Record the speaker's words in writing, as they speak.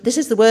This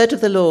is the word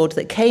of the Lord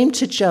that came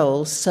to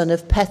Joel, son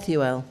of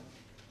Pethuel.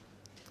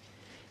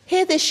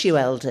 Hear this, you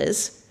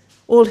elders,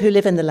 all who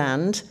live in the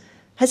land.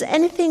 Has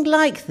anything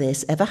like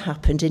this ever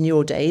happened in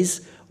your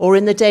days or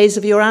in the days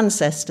of your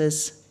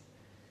ancestors?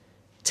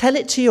 Tell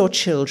it to your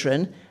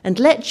children, and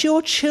let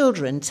your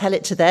children tell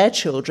it to their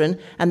children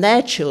and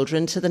their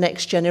children to the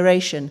next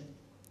generation.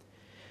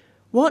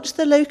 What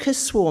the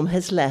locust swarm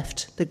has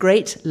left, the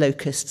great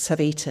locusts have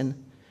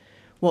eaten.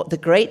 What the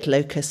great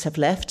locusts have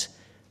left,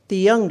 the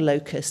young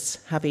locusts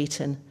have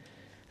eaten.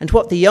 And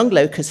what the young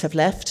locusts have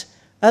left,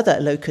 other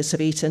locusts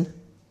have eaten.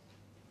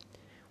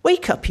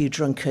 Wake up, you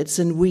drunkards,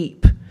 and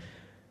weep.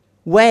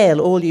 Wail,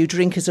 all you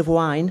drinkers of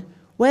wine.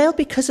 Wail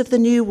because of the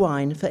new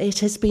wine, for it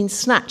has been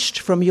snatched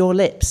from your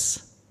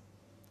lips.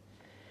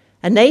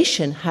 A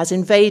nation has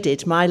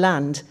invaded my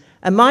land,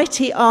 a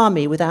mighty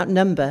army without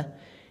number.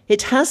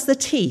 It has the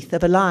teeth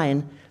of a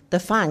lion, the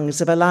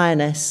fangs of a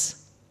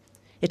lioness.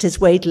 It has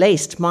laid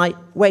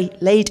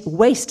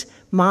waste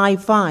my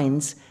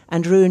vines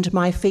and ruined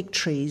my fig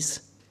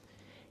trees.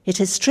 It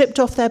has stripped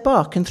off their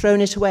bark and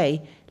thrown it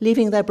away,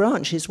 leaving their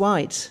branches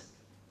white.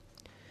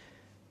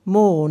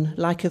 Mourn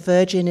like a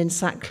virgin in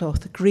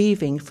sackcloth,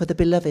 grieving for the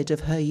beloved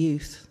of her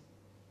youth.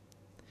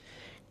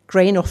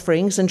 Grain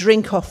offerings and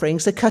drink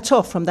offerings are cut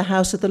off from the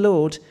house of the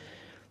Lord.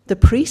 The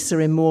priests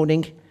are in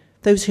mourning,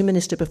 those who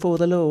minister before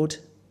the Lord.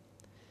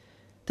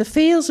 The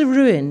fields are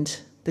ruined,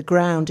 the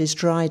ground is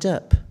dried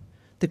up,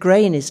 the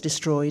grain is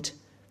destroyed,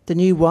 the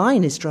new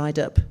wine is dried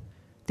up,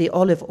 the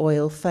olive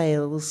oil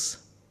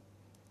fails.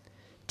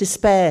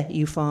 Despair,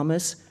 you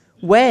farmers,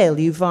 wail,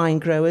 you vine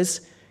growers,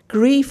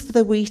 grieve for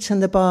the wheat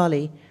and the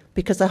barley,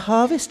 because the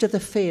harvest of the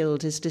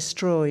field is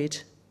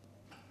destroyed.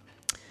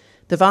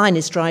 The vine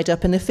is dried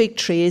up and the fig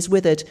tree is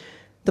withered.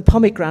 The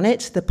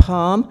pomegranate, the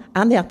palm,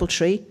 and the apple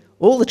tree,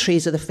 all the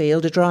trees of the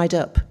field, are dried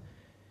up.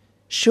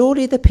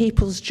 Surely the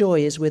people's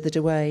joy is withered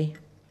away.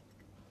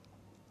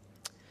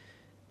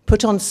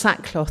 Put on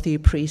sackcloth, you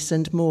priests,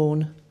 and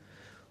mourn.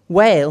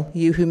 Wail,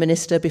 you who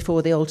minister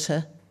before the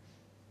altar.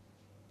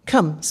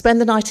 Come, spend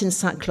the night in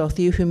sackcloth,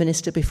 you who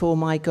minister before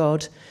my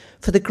God,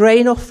 for the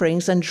grain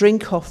offerings and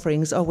drink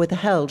offerings are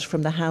withheld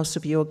from the house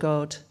of your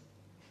God.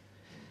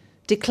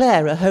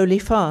 Declare a holy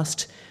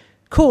fast,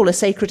 call a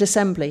sacred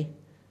assembly.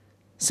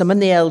 Summon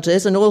the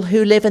elders and all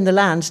who live in the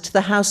land to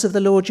the house of the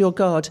Lord your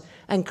God,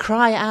 and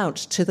cry out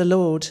to the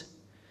Lord.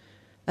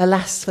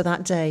 Alas for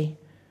that day,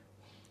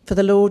 for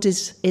the Lord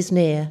is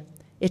near.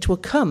 It will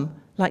come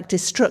like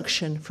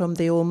destruction from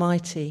the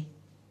Almighty.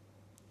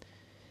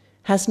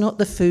 Has not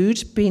the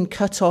food been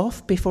cut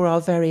off before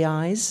our very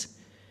eyes?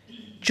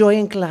 Joy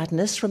and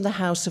gladness from the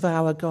house of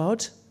our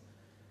God?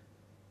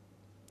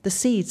 The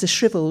seeds are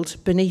shriveled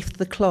beneath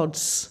the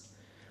clods.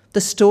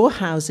 The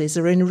storehouses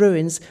are in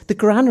ruins. The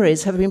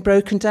granaries have been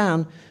broken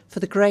down, for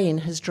the grain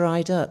has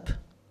dried up.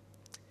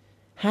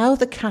 How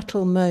the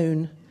cattle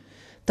moan.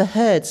 The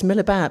herds mill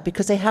about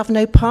because they have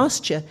no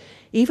pasture.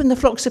 Even the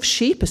flocks of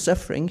sheep are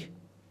suffering.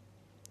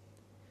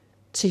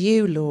 To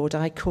you, Lord,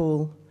 I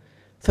call,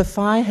 for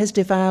fire has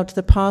devoured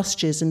the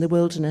pastures in the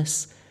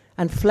wilderness,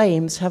 and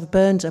flames have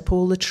burned up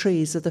all the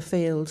trees of the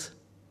field.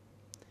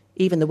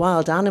 Even the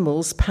wild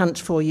animals pant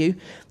for you.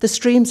 The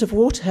streams of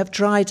water have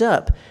dried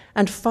up,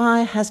 and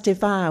fire has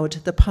devoured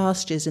the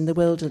pastures in the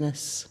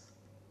wilderness.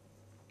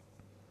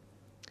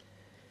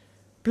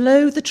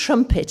 Blow the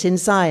trumpet in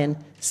Zion.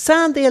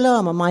 Sound the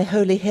alarm on my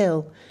holy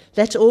hill.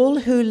 Let all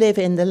who live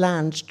in the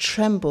land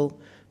tremble,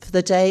 for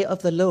the day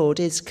of the Lord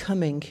is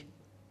coming.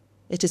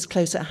 It is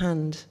close at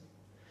hand.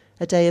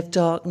 A day of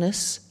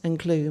darkness and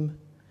gloom,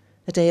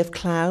 a day of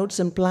clouds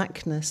and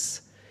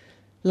blackness.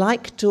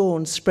 Like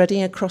dawn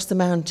spreading across the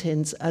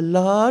mountains, a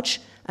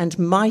large and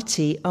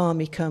mighty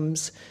army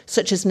comes,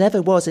 such as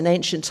never was in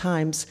ancient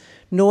times,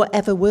 nor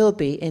ever will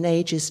be in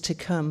ages to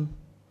come.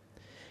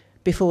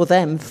 Before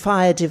them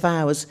fire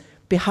devours,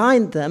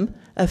 behind them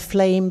a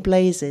flame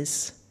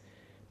blazes.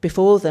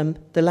 Before them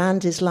the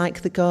land is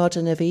like the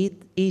Garden of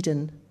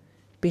Eden,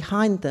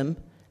 behind them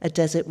a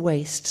desert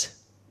waste.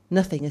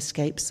 Nothing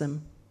escapes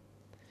them.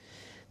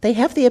 They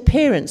have the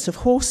appearance of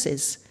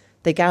horses.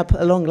 They gallop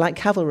along like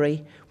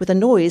cavalry. With a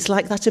noise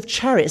like that of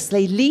chariots,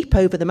 they leap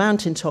over the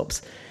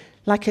mountaintops,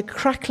 like a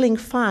crackling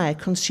fire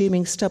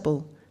consuming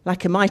stubble,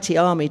 like a mighty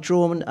army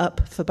drawn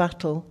up for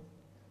battle.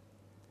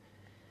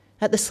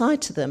 At the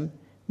sight of them,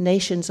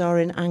 nations are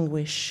in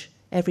anguish.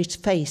 Every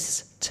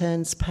face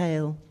turns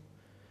pale.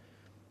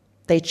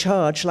 They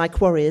charge like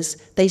warriors.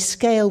 They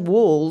scale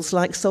walls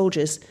like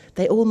soldiers.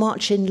 They all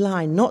march in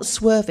line, not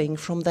swerving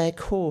from their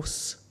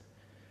course.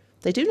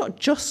 They do not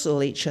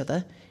jostle each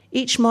other.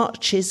 Each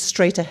marches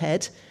straight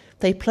ahead.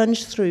 They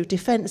plunge through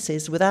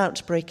defences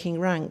without breaking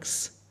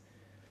ranks.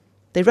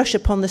 They rush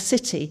upon the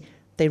city.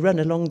 They run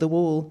along the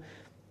wall.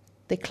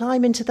 They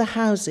climb into the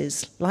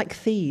houses. Like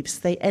thieves,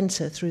 they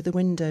enter through the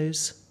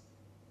windows.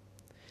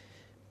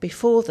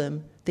 Before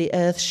them, the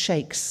earth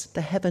shakes.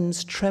 The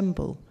heavens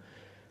tremble.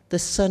 The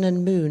sun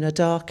and moon are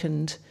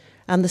darkened,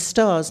 and the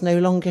stars no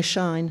longer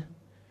shine.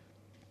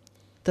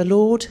 The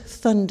Lord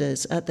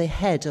thunders at the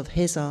head of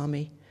his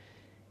army.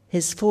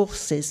 His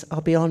forces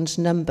are beyond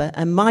number,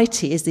 and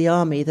mighty is the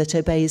army that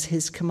obeys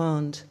his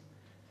command.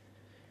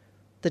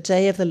 The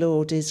day of the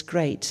Lord is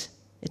great.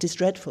 It is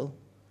dreadful.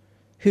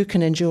 Who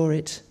can endure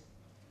it?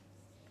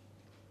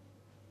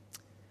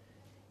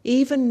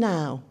 Even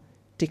now,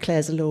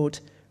 declares the Lord,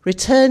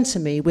 return to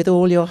me with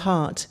all your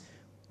heart,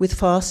 with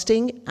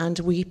fasting and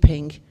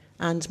weeping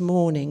and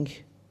mourning.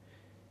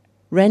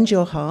 Rend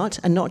your heart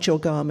and not your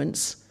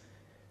garments.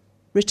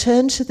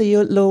 Return to the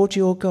Lord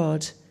your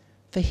God,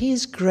 for he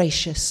is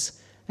gracious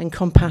and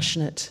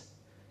compassionate,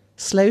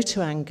 slow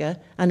to anger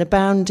and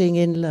abounding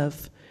in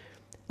love,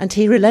 and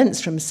he relents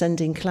from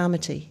sending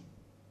calamity.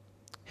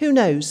 Who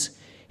knows?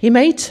 He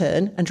may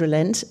turn and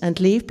relent and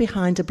leave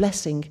behind a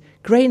blessing,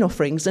 grain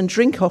offerings and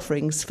drink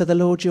offerings for the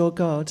Lord your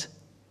God.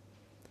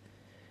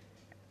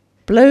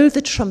 Blow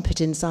the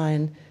trumpet in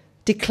Zion,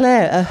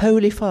 declare a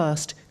holy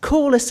fast,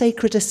 call a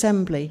sacred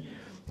assembly,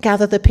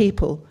 gather the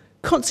people,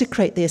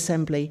 consecrate the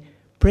assembly,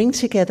 bring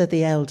together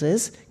the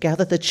elders,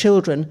 gather the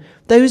children,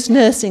 those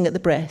nursing at the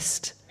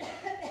breast.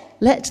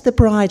 Let the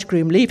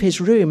bridegroom leave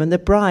his room and the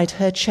bride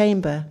her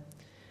chamber.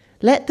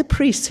 Let the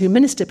priests who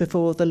minister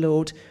before the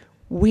Lord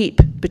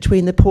weep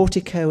between the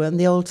portico and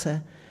the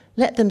altar.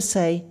 Let them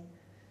say,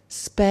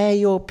 spare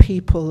your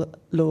people,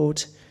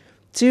 Lord.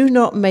 Do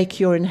not make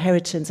your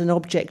inheritance an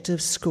object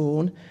of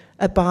scorn,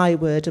 a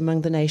byword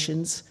among the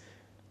nations.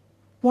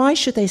 Why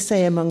should they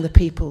say among the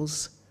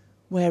peoples,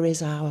 where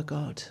is our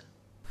God?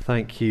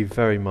 Thank you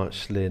very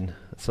much, Lynn.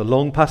 It's a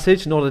long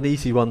passage, not an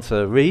easy one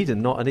to read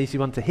and not an easy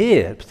one to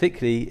hear,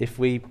 particularly if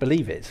we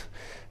believe it.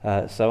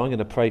 So I'm going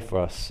to pray for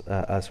us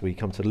as we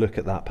come to look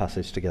at that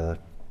passage together.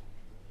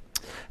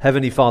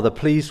 Heavenly Father,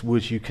 please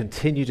would you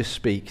continue to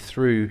speak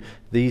through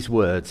these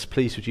words.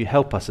 Please would you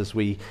help us as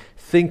we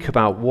think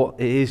about what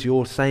it is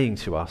you're saying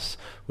to us.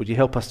 Would you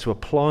help us to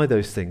apply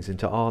those things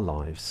into our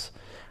lives?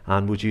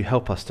 And would you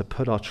help us to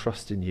put our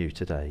trust in you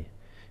today?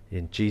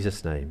 In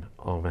Jesus' name,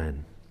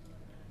 amen.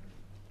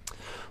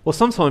 Well,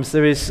 sometimes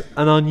there is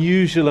an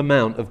unusual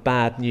amount of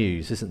bad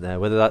news, isn't there?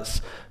 Whether that's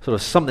sort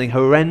of something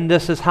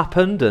horrendous has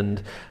happened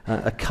and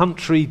a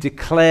country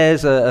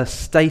declares a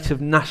state of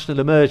national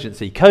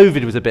emergency.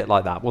 COVID was a bit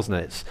like that, wasn't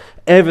it?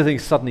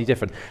 Everything's suddenly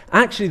different.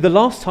 Actually, the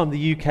last time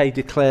the UK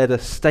declared a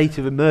state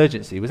of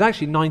emergency was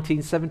actually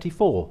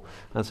 1974.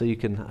 And so you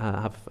can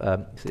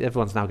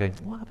everyone's now going,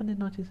 what happened in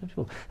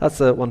 1974? That's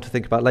one to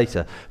think about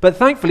later. But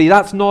thankfully,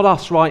 that's not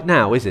us right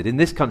now, is it? In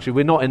this country,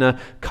 we're not in a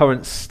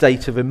current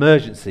state of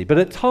emergency. But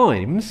at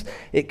times,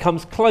 it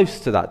comes close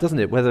to that, doesn't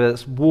it? Whether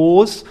it's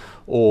wars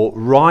or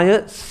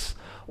riots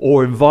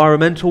or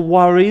environmental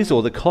worries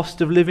or the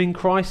cost of living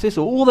crisis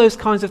or all those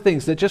kinds of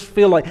things that just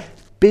feel like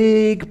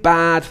big,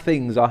 bad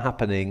things are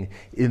happening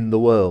in the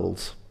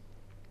world.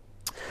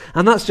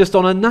 And that's just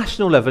on a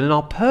national level. In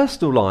our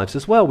personal lives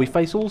as well, we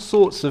face all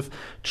sorts of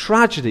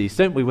tragedies,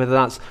 don't we? Whether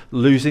that's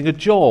losing a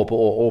job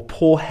or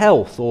poor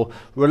health or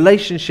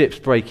relationships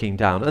breaking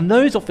down. And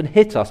those often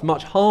hit us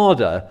much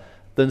harder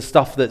than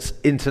stuff that's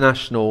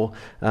international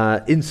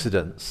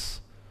incidents.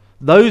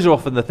 Those are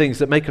often the things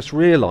that make us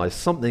realise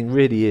something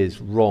really is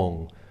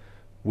wrong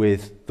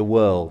with the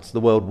world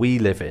we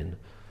live in.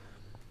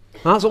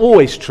 That's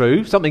always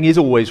true. Something is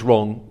always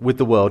wrong with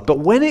the world. But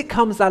when it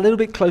comes that little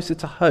bit closer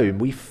to home,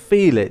 we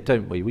feel it,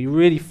 don't we? We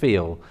really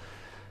feel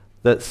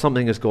that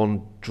something has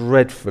gone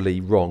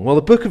dreadfully wrong. Well,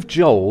 the book of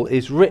Joel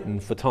is written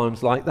for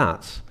times like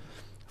that,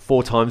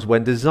 for times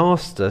when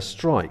disaster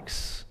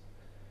strikes.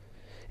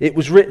 It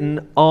was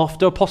written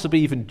after, possibly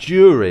even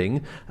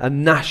during, a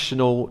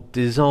national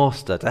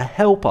disaster to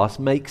help us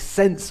make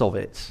sense of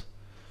it.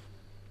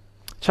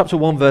 Chapter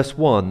 1, verse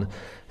 1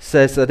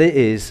 says that it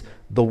is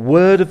the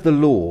word of the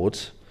Lord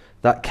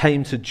that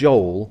came to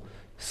Joel,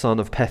 son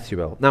of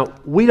Pethuel. Now,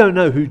 we don't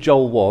know who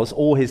Joel was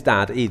or his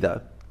dad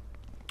either.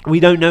 We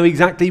don't know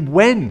exactly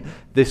when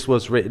this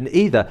was written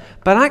either.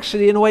 But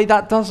actually, in a way,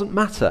 that doesn't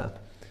matter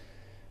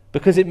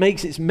because it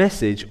makes its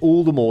message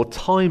all the more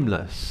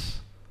timeless.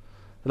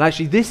 And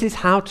actually, this is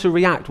how to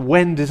react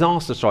when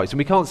disaster strikes. And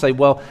we can't say,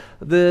 well,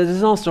 the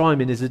disaster I'm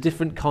in is a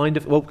different kind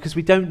of... Well, because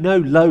we don't know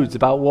loads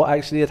about what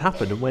actually had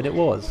happened and when it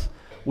was.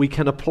 We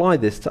can apply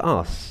this to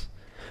us.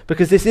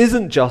 Because this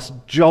isn't just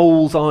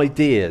Joel's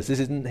ideas.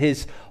 This isn't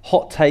his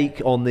hot take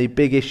on the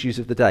big issues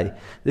of the day.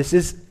 This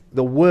is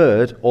the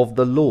word of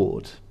the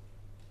Lord.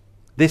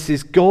 This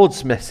is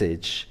God's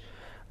message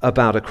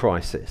about a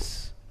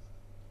crisis.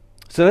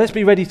 So let's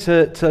be ready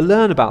to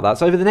learn about that.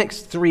 So over the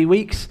next 3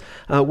 weeks,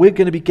 we're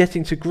going to be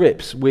getting to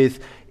grips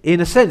with,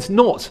 in a sense,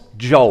 not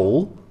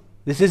Joel.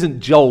 This isn't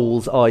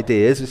Joel's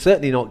ideas. We're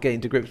certainly not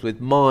getting to grips with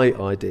my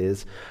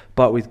ideas,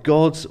 but with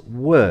God's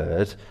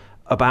word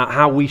about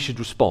how we should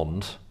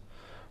respond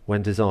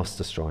when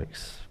disaster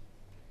strikes.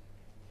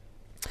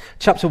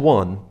 Chapter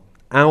 1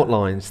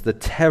 outlines the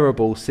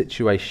terrible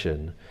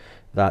situation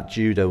that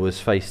Judah was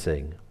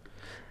facing.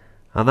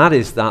 And that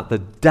is that the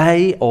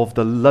day of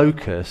the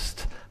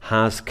locust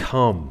has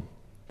come.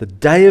 The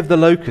day of the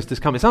locust has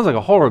come. It sounds like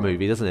a horror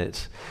movie, doesn't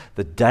it?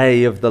 The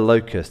day of the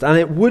locust. And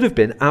it would have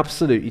been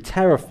absolutely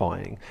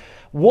terrifying.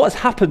 What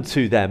has happened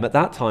to them at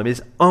that time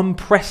is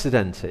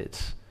unprecedented.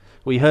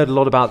 We heard a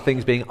lot about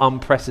things being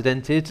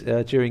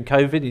unprecedented during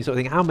COVID. You sort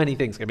of think, how many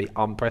things can be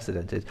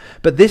unprecedented?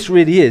 But this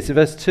really is. In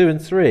verse 2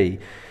 and 3,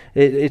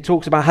 it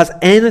talks about, has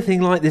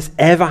anything like this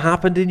ever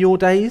happened in your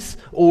days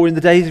or in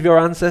the days of your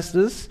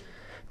ancestors?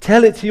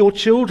 Tell it to your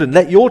children.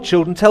 Let your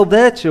children tell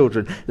their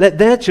children. Let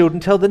their children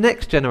tell the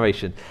next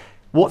generation.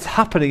 What's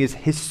happening is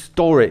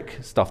historic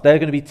stuff. They're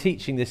going to be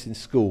teaching this in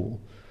school.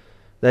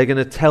 They're going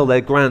to tell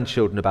their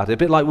grandchildren about it. A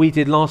bit like we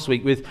did last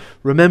week with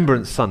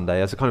Remembrance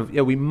Sunday, as a kind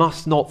of, we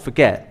must not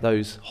forget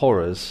those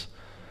horrors.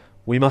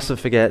 We mustn't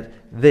forget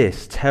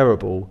this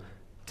terrible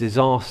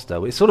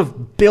disaster. It's sort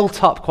of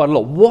built up quite a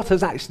lot. What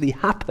has actually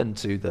happened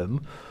to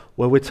them?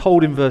 Well, we're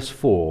told in verse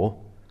 4,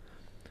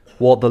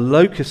 what the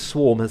locust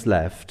swarm has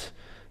left,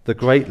 the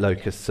great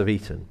locusts have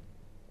eaten.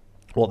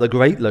 What the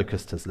great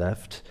locust has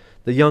left,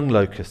 the young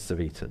locusts have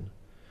eaten.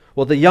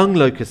 What the young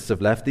locusts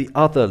have left, the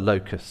other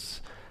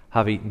locusts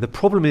have eaten. The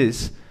problem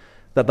is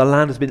that the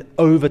land has been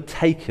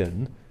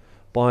overtaken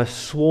by a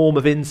swarm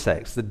of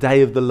insects. The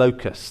day of the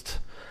locust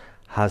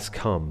has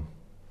come.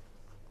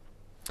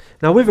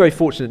 Now, we're very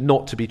fortunate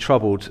not to be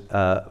troubled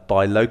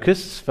by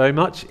locusts very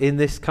much in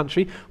this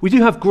country. We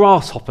do have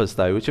grasshoppers,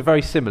 though, which are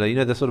very similar. You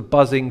know, the sort of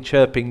buzzing,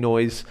 chirping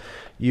noise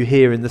you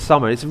hear in the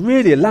summer. It's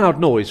really a loud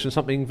noise from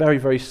something very,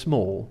 very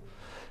small.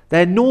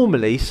 They're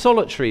normally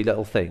solitary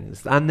little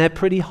things, and they're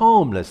pretty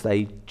harmless.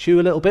 They chew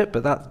a little bit,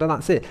 but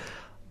that's it.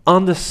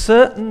 Under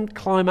certain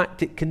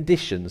climatic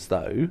conditions,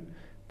 though,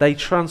 they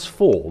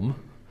transform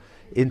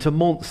into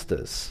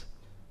monsters.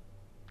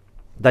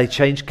 They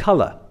change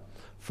colour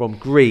from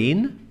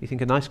green, you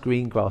think a nice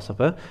green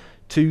grasshopper,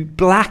 to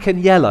black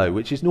and yellow,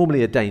 which is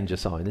normally a danger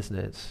sign, isn't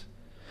it?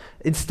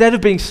 Instead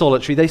of being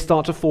solitary, they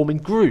start to form in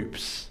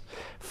groups.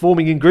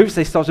 Forming in groups,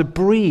 they start to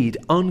breed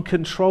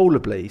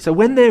uncontrollably. So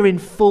when they're in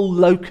full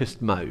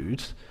locust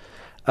mode,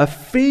 a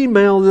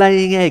female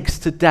laying eggs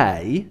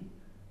today,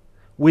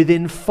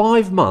 within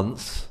 5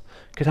 months,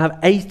 could have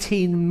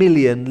 18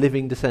 million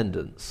living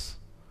descendants.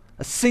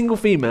 A single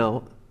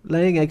female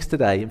laying eggs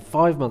today in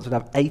 5 months would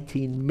have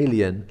 18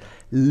 million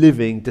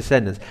living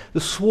descendants.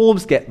 The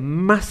swarms get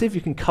massive.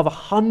 You can cover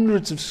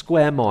hundreds of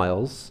square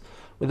miles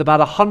with about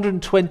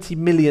 120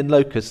 million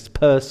locusts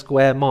per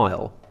square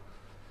mile.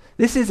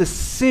 This is a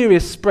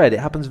serious spread. It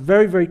happens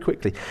very, very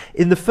quickly.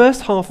 In the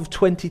first half of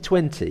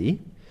 2020,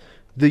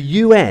 the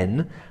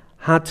UN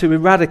had to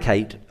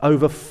eradicate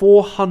over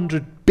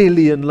 400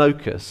 billion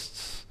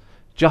locusts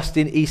just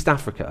in East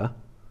Africa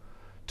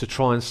to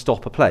try and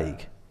stop a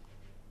plague.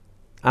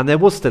 And there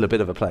was still a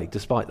bit of a plague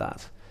despite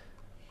that.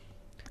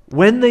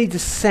 When they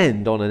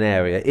descend on an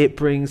area, it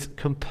brings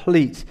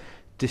complete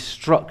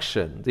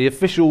destruction. The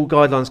official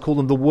guidelines call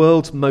them the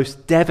world's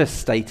most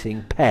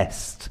devastating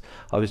pest.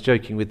 I was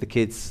joking with the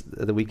kids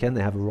at the weekend.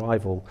 They have a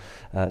rival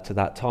to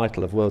that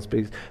title of world's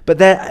biggest. But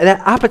their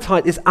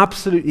appetite is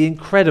absolutely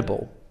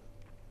incredible.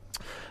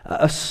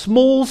 A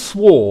small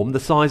swarm the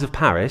size of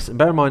Paris, and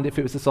bear in mind if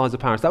it was the size of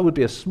Paris, that would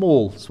be a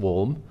small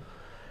swarm,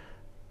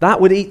 that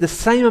would eat the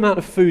same amount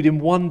of food in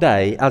one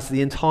day as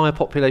the entire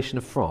population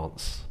of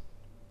France.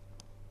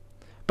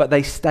 But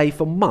they stay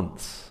for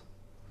months,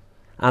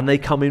 and they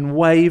come in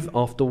wave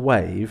after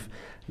wave,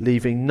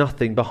 leaving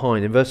nothing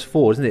behind. In verse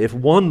 4, isn't it? If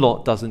one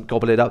lot doesn't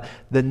gobble it up,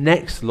 the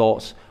next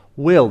lot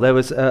will. There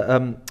was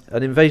an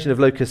invasion of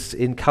locusts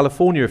in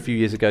California a few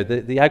years ago.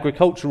 The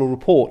agricultural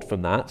report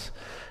from that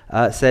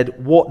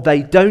said what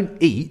they don't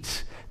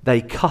eat,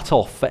 they cut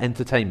off for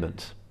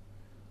entertainment.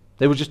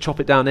 They will just chop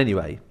it down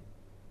anyway.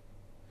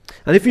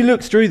 And if you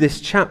look through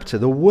this chapter,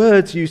 the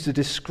words used to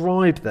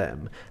describe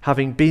them,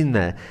 having been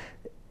there,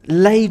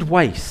 laid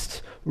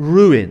waste,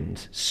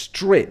 ruined,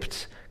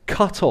 stripped,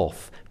 cut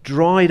off,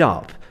 dried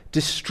up,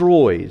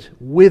 destroyed,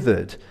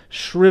 withered,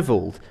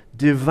 shriveled,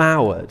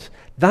 devoured.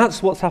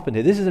 That's what's happened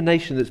here. This is a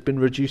nation that's been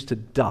reduced to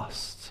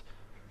dust.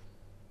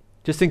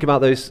 Just think about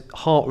those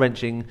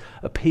heart-wrenching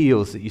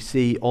appeals that you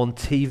see on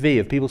TV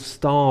of people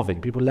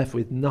starving, people left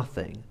with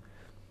nothing.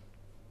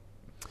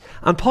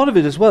 And part of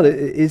it as well it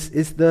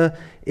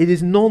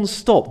is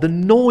non-stop. The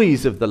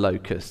noise of the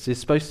locusts is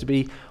supposed to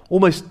be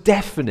almost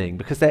deafening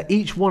because they're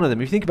each one of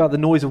them. If you think about the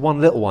noise of one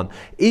little one,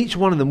 each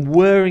one of them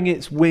whirring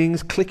its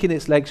wings, clicking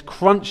its legs,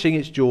 crunching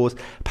its jaws.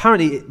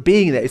 Apparently,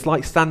 being there, it's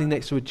like standing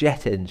next to a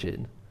jet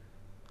engine.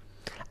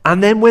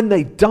 And then when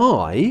they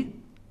die,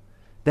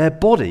 their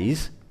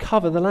bodies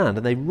cover the land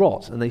and they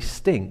rot and they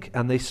stink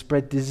and they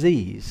spread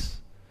disease.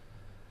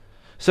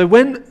 So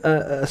when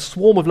a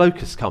swarm of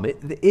locusts come,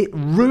 it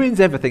ruins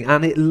everything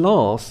and it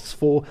lasts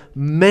for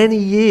many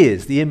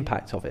years, the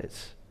impact of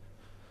it.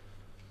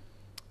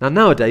 Now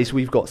nowadays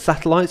we've got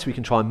satellites, we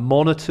can try and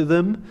monitor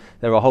them.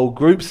 There are whole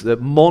groups that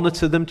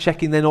monitor them,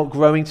 checking they're not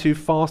growing too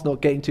fast,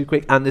 not getting too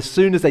quick, and as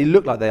soon as they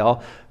look like they are,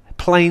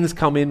 planes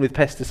come in with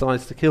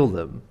pesticides to kill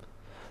them.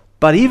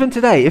 But even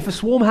today, if a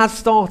swarm has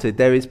started,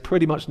 there is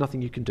pretty much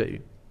nothing you can do.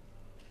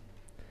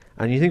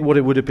 And you think what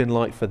it would have been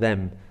like for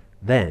them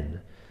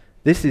then.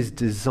 This is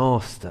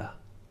disaster.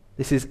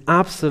 This is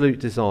absolute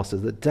disaster.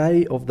 The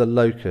day of the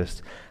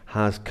locust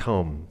has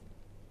come.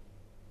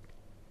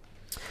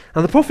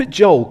 And the prophet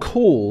Joel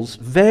calls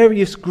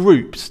various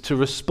groups to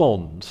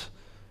respond,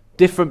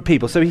 different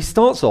people. So he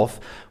starts off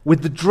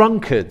with the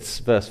drunkards,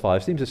 verse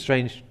 5. Seems a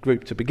strange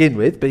group to begin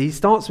with, but he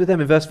starts with them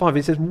in verse 5.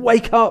 He says,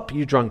 "Wake up,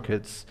 you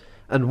drunkards,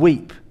 and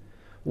weep.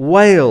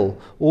 Wail,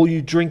 all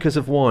you drinkers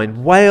of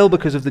wine. Wail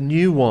because of the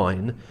new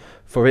wine,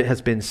 for it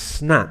has been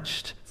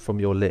snatched from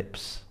your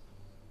lips."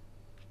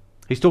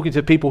 He's talking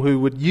to people who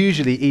would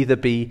usually either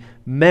be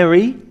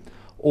merry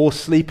or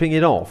sleeping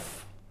it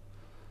off.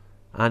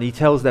 And he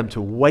tells them to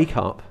wake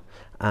up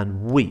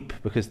and weep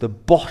because the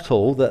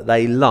bottle that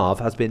they love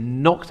has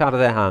been knocked out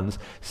of their hands,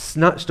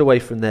 snatched away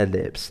from their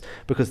lips,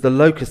 because the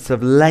locusts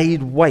have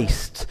laid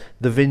waste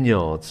the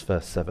vineyards,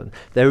 verse 7.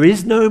 There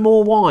is no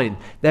more wine.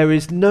 There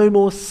is no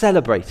more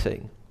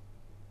celebrating.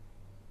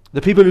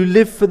 The people who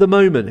live for the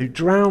moment, who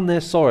drown their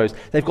sorrows,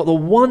 they've got the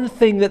one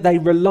thing that they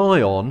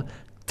rely on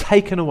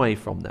taken away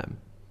from them.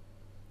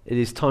 It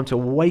is time to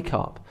wake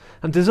up.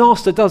 And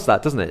disaster does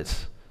that, doesn't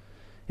it?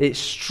 It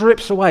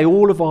strips away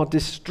all of our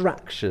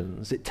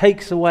distractions. It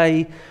takes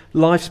away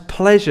life's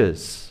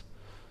pleasures.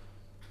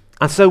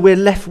 And so we're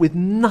left with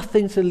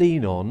nothing to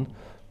lean on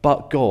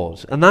but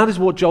God. And that is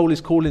what Joel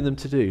is calling them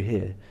to do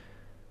here.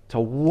 To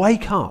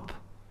wake up.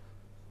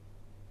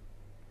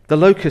 The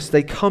locusts,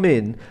 they come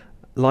in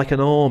like an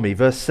army.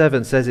 Verse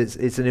 7 says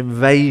it's an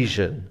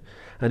invasion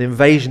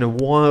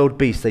of wild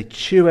beasts. They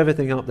chew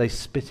everything up, they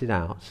spit it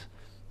out.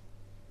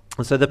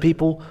 And so the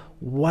people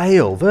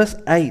wail. Verse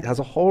 8 has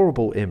a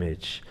horrible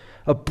image.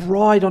 A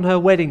bride on her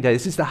wedding day.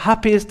 This is the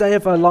happiest day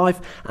of her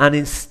life, and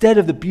instead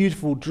of the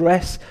beautiful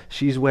dress,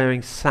 she's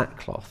wearing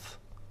sackcloth.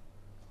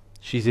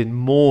 She's in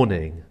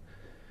mourning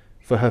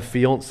for her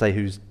fiancé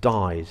who's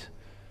died,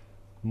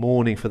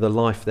 mourning for the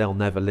life they'll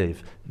never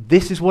live.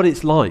 This is what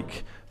it's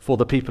like for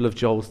the people of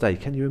Joel's day.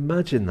 Can you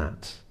imagine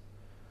that?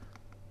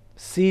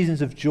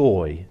 Seasons of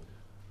joy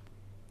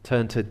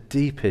turn to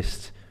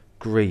deepest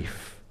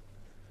grief.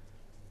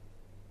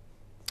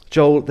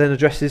 Joel then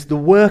addresses the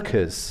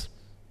workers.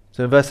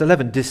 So in verse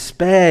 11,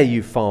 "Despair,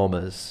 you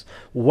farmers.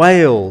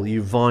 Wail,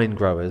 you vine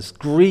growers.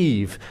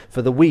 Grieve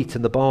for the wheat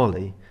and the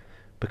barley,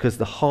 because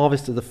the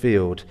harvest of the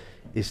field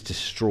is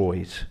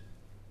destroyed."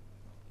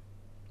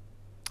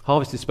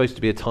 Harvest is supposed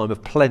to be a time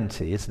of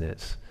plenty, isn't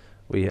it?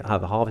 We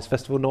had a harvest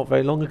festival not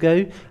very long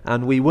ago,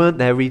 and we weren't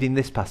there reading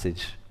this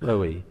passage, were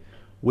we?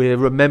 We're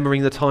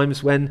remembering the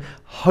times when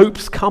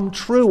hopes come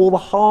true, all the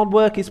hard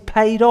work is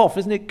paid off.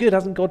 Isn't it good?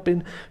 Hasn't God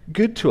been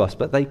good to us?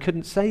 But they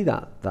couldn't say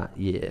that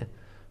year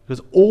because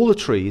all the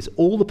trees,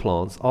 all the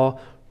plants are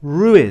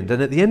ruined.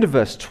 And at the end of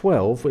verse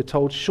 12, we're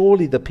told,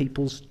 "Surely the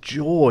people's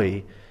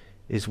joy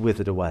is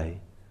withered away."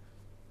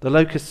 The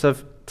locusts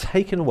have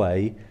taken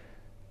away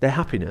their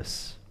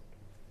happiness.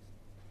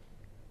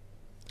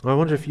 I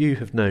wonder if you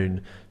have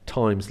known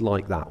times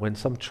like that when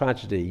some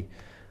tragedy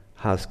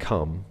has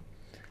come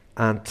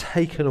and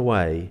taken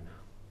away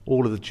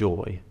all of the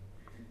joy.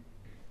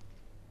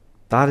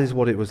 That is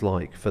what it was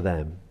like for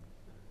them.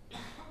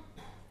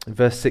 In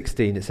verse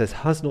 16 it says,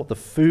 "Has not the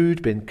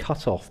food been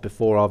cut off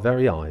before our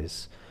very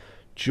eyes?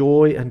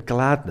 Joy and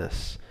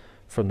gladness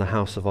from the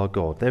house of our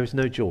God." There is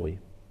no joy.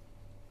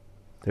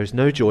 There is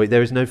no joy.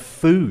 There is no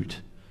food.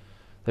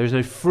 There is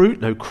no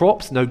fruit, no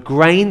crops, no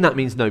grain. That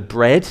means no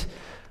bread.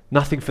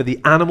 Nothing for the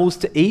animals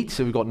to eat.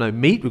 So we've got no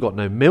meat, we've got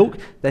no milk.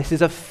 This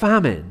is a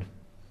famine.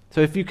 So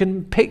if you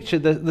can picture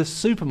the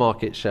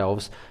supermarket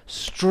shelves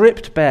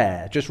stripped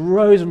bare, just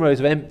rows and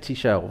rows of empty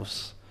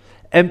shelves,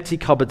 empty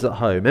cupboards at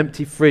home,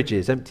 empty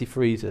fridges, empty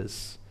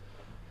freezers,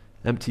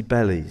 empty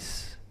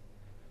bellies.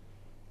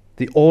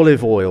 The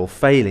olive oil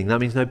failing, that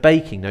means no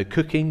baking, no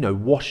cooking, no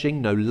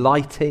washing, no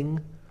lighting.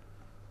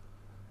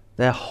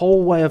 Their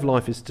whole way of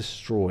life is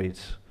destroyed.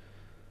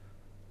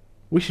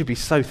 We should be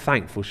so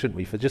thankful, shouldn't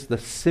we, for just the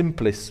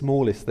simplest,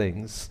 smallest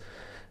things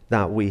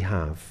that we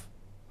have.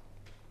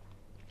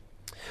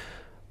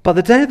 But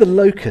the day of the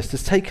locust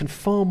has taken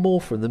far more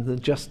from them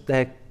than just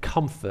their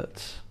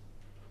comfort.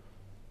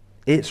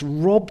 It's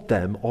robbed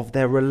them of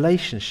their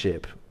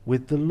relationship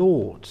with the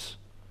Lord.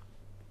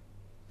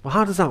 Well,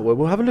 how does that work?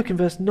 We'll have a look in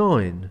verse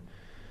 9.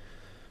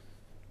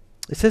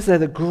 It says there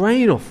that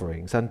grain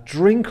offerings and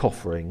drink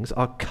offerings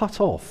are cut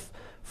off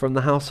from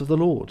the house of the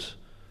Lord.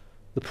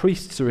 The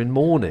priests are in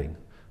mourning,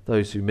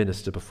 those who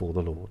minister before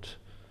the Lord.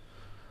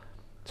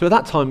 So at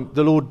that time,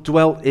 the Lord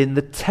dwelt in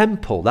the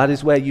temple. That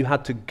is where you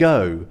had to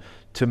go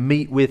to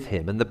meet with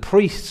him. And the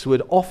priests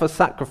would offer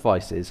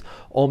sacrifices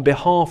on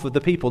behalf of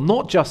the people,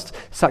 not just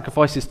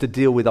sacrifices to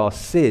deal with our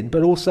sin,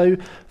 but also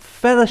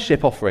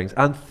fellowship offerings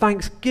and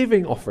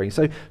thanksgiving offerings.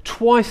 So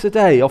twice a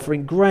day,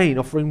 offering grain,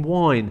 offering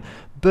wine,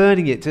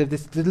 burning it to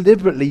this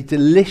deliberately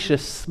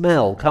delicious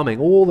smell coming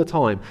all the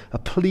time, a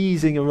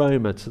pleasing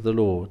aroma to the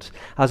Lord,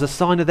 as a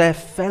sign of their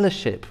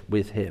fellowship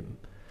with him.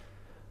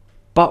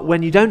 But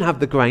when you don't have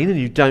the grain and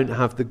you don't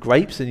have the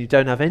grapes and you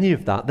don't have any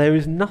of that, there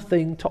is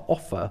nothing to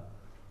offer.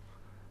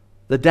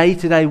 The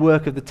day-to-day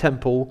work of the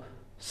temple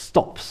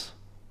stops.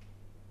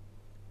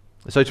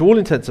 So to all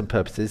intents and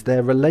purposes,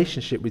 their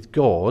relationship with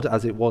God,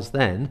 as it was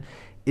then,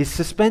 is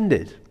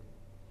suspended.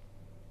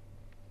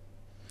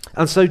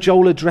 And so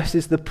Joel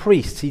addresses the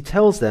priests. He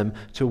tells them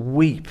to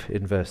weep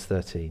in verse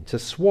 13, to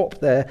swap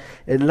their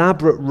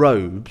elaborate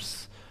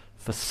robes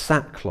for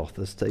sackcloth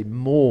as they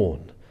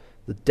mourn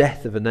the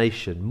death of a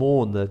nation,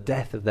 mourn the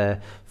death of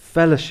their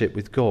fellowship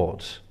with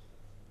God.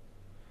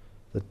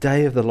 The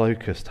day of the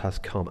locust has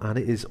come, and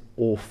it is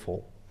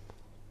awful.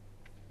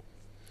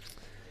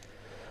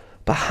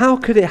 But how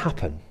could it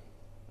happen?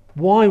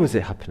 Why was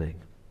it happening?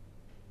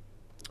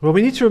 Well,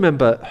 we need to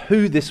remember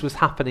who this was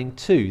happening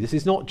to. This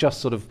is not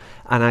just sort of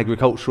an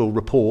agricultural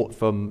report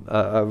from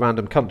a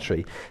random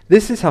country.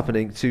 This is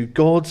happening to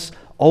God's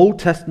Old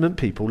Testament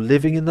people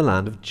living in the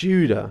land of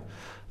Judah.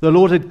 The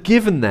Lord had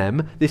given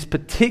them this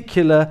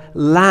particular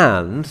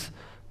land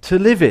to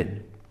live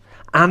in.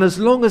 And as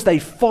long as they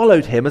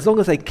followed him, as long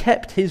as they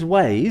kept his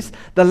ways,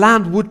 the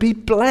land would be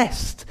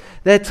blessed.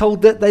 They're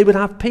told that they would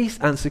have peace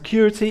and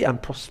security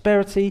and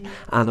prosperity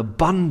and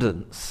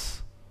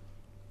abundance.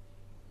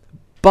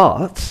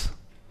 But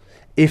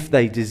if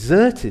they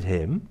deserted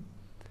him,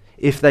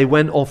 if they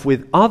went off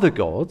with other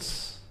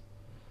gods,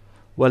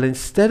 well,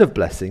 instead of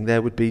blessing,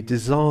 there would be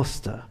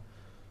disaster.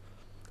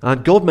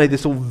 And God made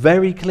this all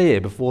very clear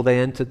before they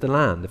entered the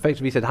land.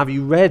 Effectively, he said, have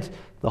you read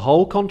the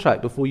whole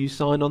contract before you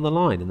sign on the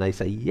line? And they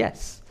say,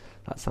 yes,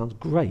 that sounds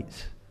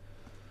great.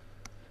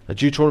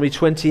 Deuteronomy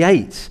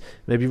 28,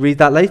 maybe read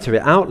that later.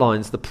 It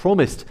outlines the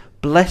promised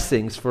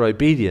blessings for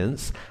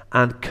obedience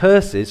and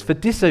curses for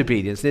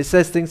disobedience. And it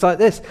says things like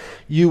this: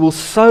 you will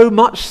sow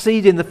much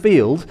seed in the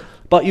field,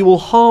 but you will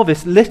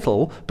harvest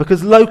little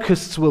because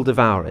locusts will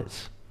devour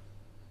it.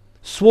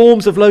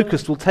 Swarms of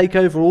locusts will take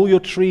over all your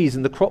trees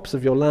and the crops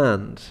of your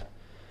land,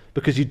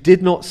 because you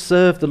did not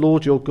serve the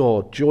Lord your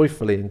God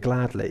joyfully and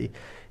gladly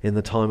in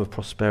the time of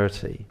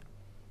prosperity.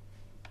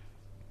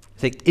 I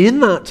think in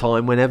that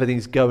time when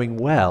everything's going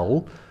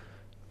well,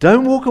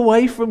 don't walk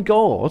away from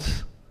God,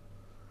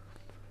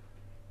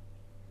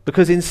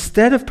 because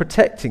instead of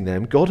protecting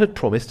them, God had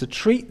promised to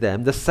treat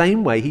them the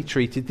same way he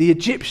treated the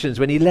Egyptians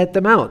when he led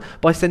them out,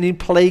 by sending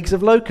plagues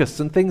of locusts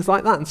and things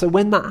like that. And so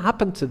when that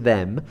happened to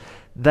them,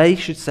 they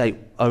should say,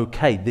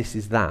 okay, this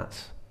is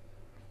that.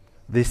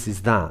 This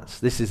is that.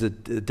 This is a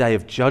day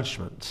of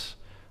judgment,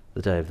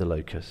 the day of the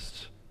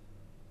locust.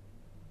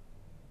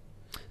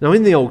 Now,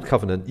 in the Old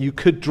Covenant, you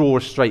could draw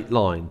a straight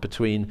line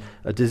between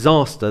a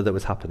disaster that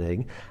was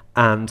happening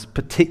and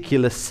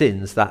particular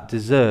sins that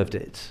deserved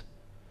it.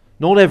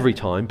 Not every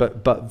time,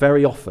 but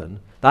very often.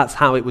 That's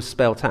how it was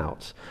spelt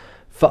out.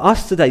 For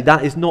us today,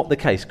 that is not the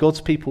case.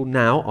 God's people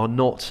now are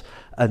not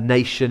a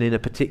nation in a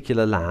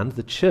particular land.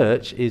 The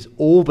church is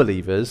all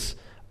believers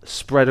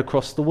spread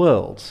across the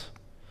world.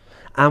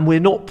 And we're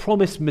not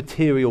promised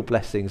material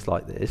blessings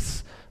like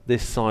this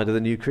side of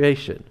the new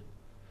creation.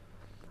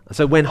 And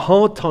so when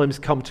hard times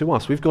come to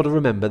us, we've got to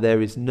remember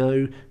there is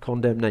no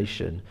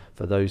condemnation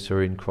for those who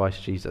are in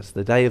Christ Jesus.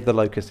 The day of the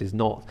locust is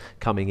not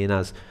coming in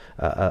as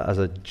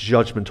a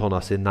judgment on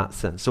us in that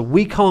sense. So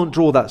we can't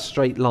draw that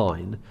straight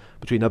line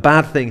between a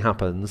bad thing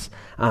happens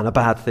and a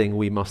bad thing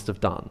we must have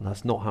done.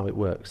 That's not how it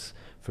works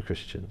for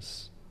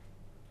Christians.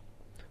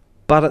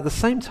 But at the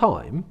same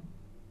time,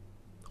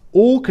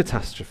 all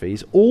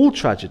catastrophes, all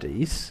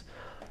tragedies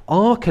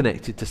are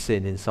connected to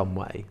sin in some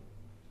way.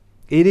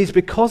 It is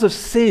because of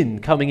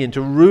sin coming in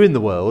to ruin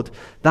the world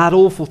that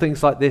awful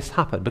things like this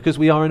happen, because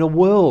we are in a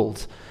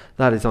world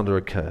that is under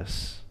a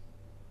curse.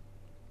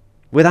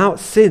 Without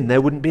sin,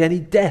 there wouldn't be any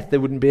death, there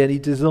wouldn't be any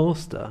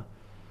disaster.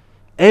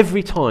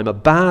 Every time a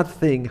bad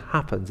thing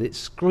happens, it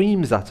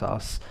screams at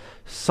us,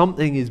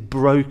 something is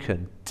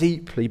broken,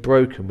 deeply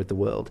broken with the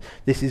world.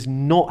 This is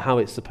not how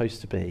it's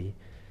supposed to be.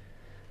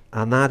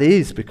 And that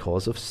is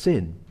because of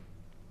sin.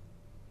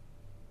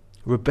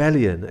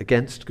 Rebellion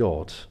against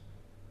God.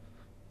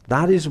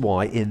 That is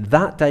why in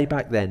that day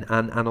back then,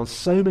 and on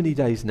so many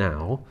days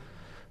now,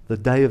 the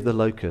day of the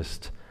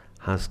locust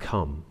has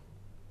come.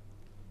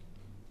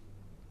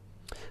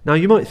 Now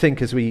you might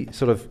think, as we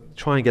sort of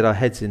try and get our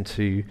heads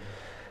into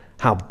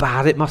how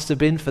bad it must have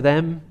been for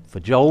them, for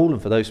Joel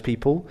and for those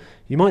people,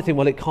 you might think,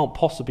 well, it can't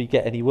possibly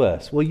get any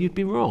worse. Well, you'd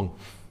be wrong.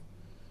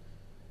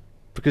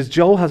 Because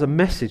Joel has a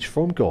message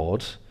from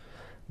God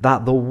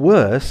that the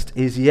worst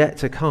is yet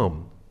to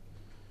come.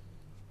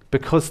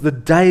 Because the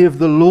day of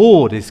the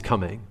Lord is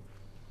coming.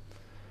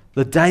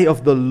 The day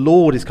of the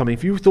Lord is coming.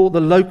 If you thought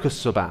the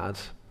locusts were bad,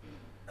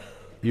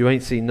 you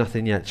ain't seen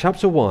nothing yet.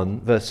 Chapter 1,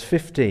 verse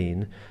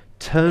 15,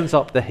 turns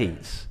up the heat.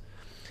 It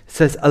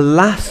says,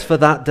 alas for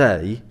that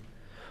day,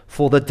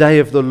 for the day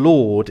of the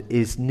Lord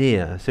is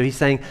near. So he's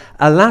saying,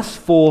 alas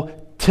for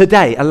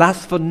today,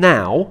 alas for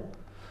now.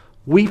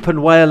 Weep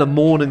and wail and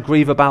mourn and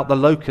grieve about the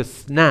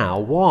locusts now.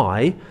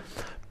 Why?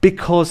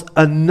 Because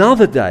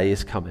another day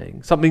is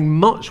coming. Something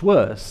much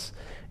worse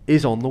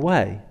is on the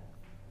way.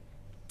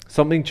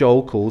 Something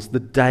Joel calls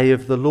the day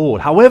of the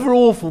Lord. However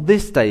awful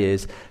this day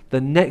is, the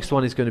next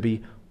one is going to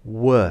be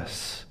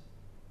worse.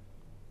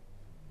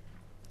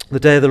 The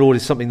day of the Lord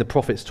is something the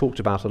prophets talked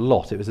about a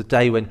lot. It was a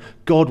day when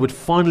God would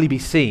finally be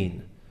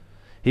seen.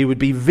 He would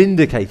be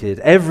vindicated.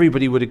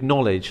 Everybody would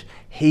acknowledge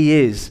he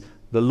is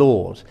the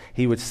Lord.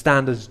 He would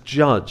stand as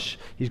judge.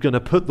 He's going to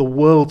put the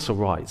world to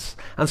rights.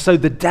 And so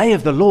the day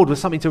of the Lord was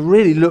something to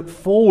really look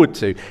forward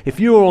to. If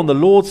you are on the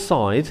Lord's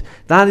side,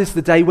 that is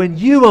the day when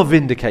you are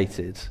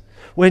vindicated,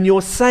 when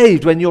you're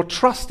saved, when your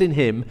trust in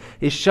him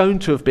is shown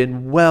to have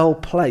been well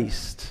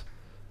placed.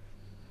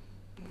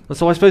 And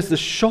so I suppose the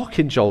shock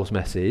in Joel's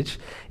message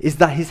is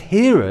that his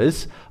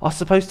hearers are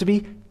supposed to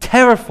be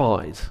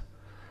terrified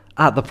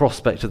at the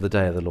prospect of the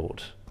day of the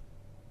Lord.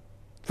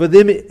 For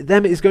them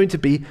it is going to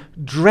be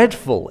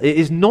dreadful. It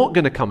is not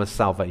going to come as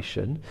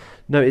salvation.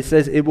 No, it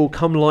says it will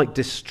come like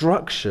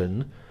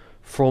destruction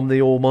from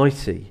the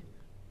Almighty.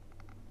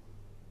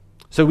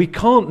 So we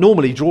can't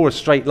normally draw a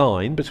straight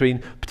line between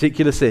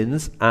particular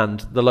sins and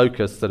the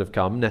locusts that have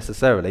come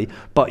necessarily,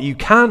 but you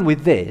can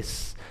with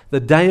this. The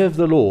day of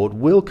the Lord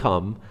will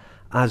come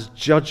as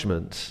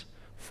judgment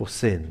for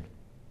sin.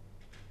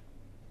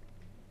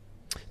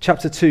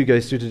 Chapter 2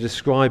 goes through to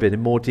describe it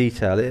in more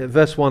detail.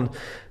 Verse 1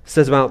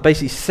 says about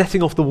basically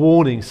setting off the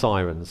warning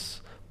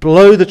sirens.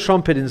 Blow the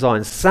trumpet in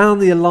Zion,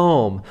 sound the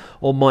alarm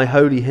on my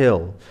holy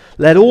hill.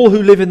 Let all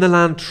who live in the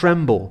land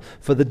tremble,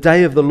 for the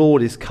day of the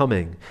Lord is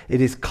coming. It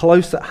is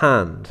close at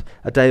hand,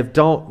 a day of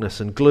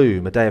darkness and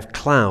gloom, a day of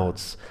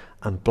clouds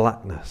and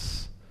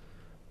blackness.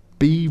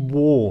 Be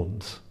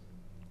warned.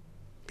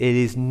 It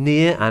is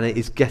near and it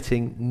is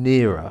getting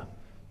nearer.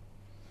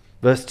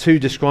 Verse 2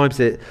 describes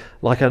it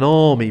like an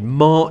army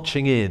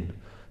marching in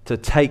to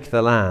take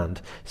the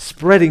land,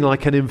 spreading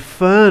like an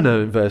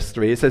inferno in verse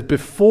 3. It says,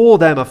 before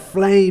them a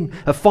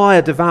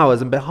fire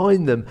devours, and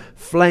behind them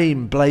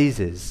flame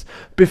blazes.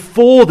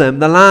 Before them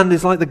the land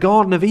is like the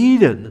Garden of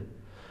Eden.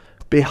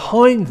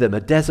 Behind them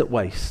a desert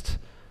waste.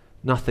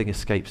 Nothing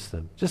escapes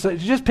them.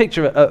 Just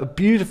picture a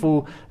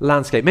beautiful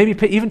landscape. Maybe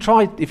even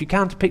try, if you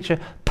can, to picture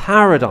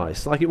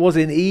paradise like it was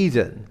in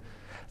Eden.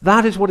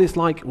 That is what it's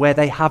like where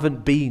they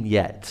haven't been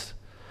yet.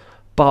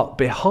 But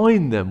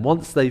behind them,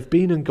 once they've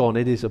been and gone,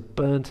 it is a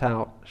burnt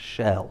out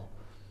shell.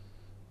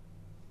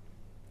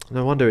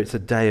 No wonder it's a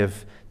day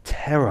of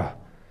terror.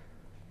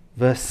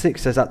 Verse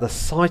 6 says, at the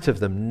sight of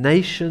them,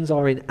 nations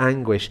are in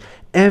anguish.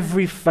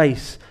 Every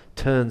face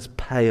turns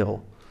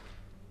pale.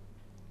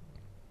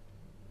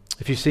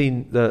 If you've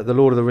seen the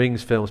Lord of the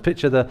Rings films,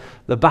 picture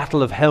the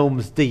Battle of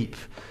Helm's Deep,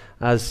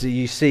 as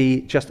you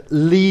see just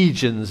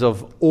legions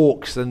of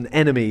orcs and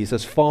enemies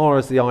as far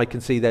as the eye can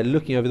see. They're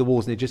looking over the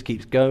walls and it just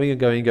keeps going and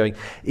going and going.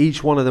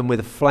 Each one of them with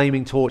a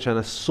flaming torch and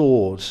a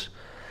sword.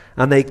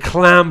 And they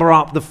clamber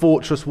up the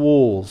fortress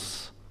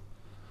walls.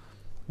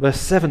 Verse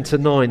 7 to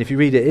 9, if you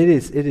read it,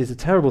 it is a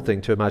terrible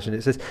thing to imagine.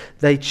 It says,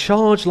 they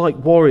charge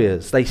like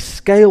warriors. They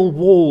scale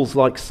walls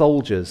like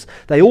soldiers.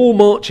 They all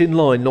march in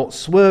line, not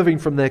swerving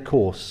from their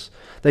course.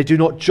 They do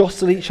not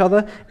jostle each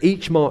other.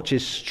 Each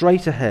marches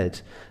straight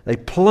ahead. They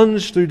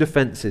plunge through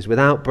defences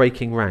without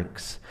breaking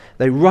ranks.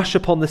 They rush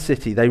upon the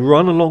city. They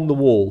run along the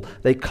wall.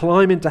 They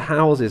climb into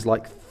houses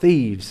like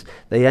thieves.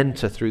 They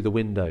enter through the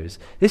windows.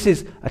 This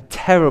is a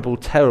terrible,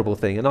 terrible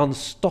thing. An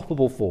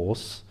unstoppable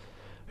force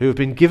who have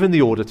been given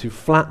the order to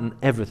flatten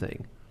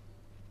everything.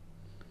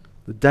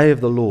 The day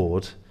of the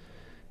Lord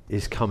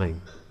is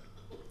coming.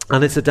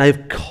 And it's a day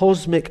of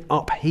cosmic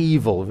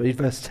upheaval. Read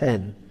verse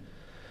 10.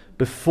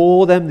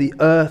 Before them the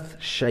earth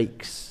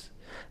shakes.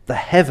 The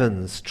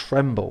heavens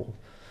tremble.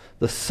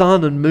 The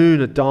sun and moon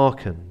are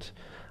darkened,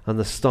 and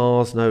the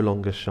stars no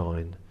longer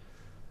shine.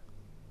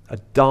 A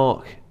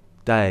dark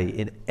day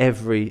in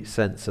every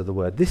sense of the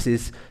word. This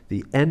is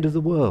the end of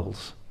the world.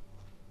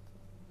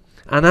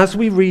 And as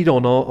we read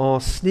on,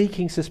 our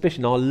sneaking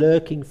suspicion, our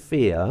lurking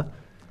fear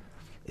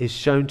is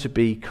shown to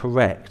be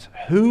correct.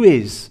 Who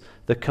is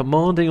the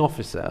commanding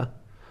officer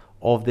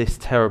of this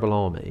terrible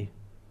army?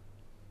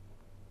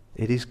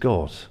 It is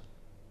God.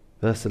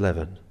 Verse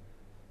 11.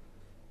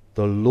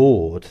 The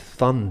Lord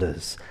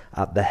thunders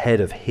at the head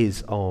of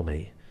his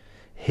army.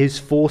 His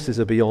forces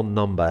are beyond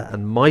number,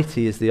 and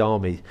mighty is the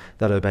army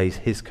that obeys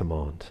his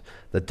command.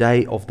 The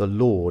day of the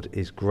Lord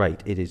is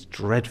great. It is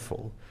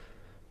dreadful.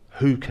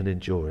 Who can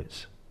endure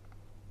it?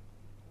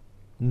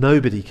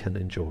 Nobody can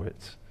endure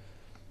it.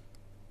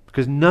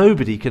 Because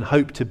nobody can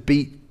hope to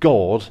beat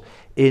God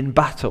in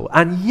battle.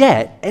 And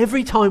yet,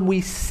 every time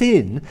we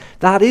sin,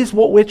 that is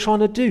what we're trying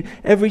to do.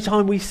 Every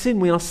time we sin,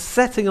 we are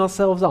setting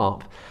ourselves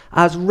up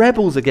as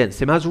rebels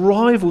against him, as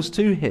rivals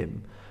to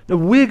him. Now,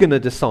 we're going to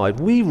decide.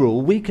 We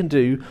rule. We can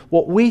do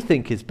what we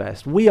think is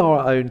best. We are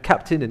our own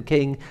captain and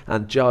king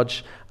and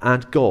judge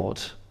and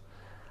God.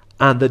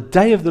 And the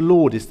day of the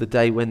Lord is the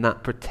day when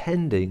that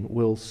pretending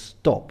will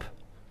stop.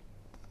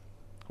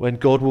 When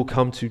God will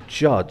come to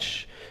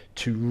judge,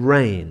 to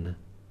reign.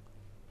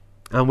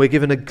 And we're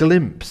given a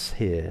glimpse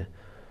here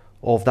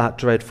of that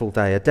dreadful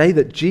day, a day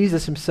that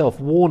Jesus himself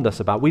warned us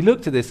about. We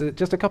looked at this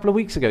just a couple of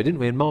weeks ago, didn't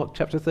we, in Mark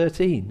chapter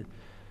 13,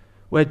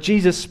 where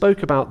Jesus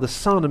spoke about the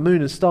sun and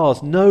moon and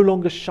stars no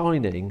longer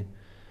shining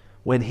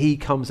when he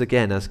comes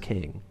again as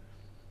king.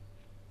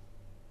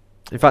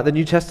 In fact, the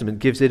New Testament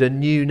gives it a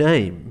new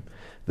name,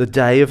 the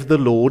day of the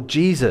Lord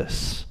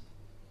Jesus.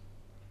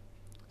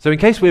 So in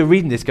case we're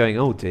reading this going,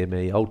 oh dear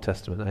me, Old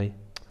Testament, eh?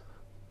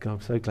 God,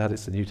 I'm so glad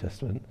it's the New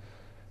Testament.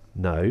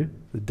 No,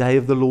 the day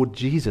of the Lord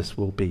Jesus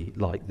will be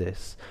like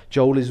this.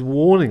 Joel is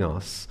warning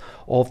us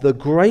of the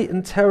great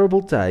and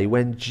terrible day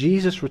when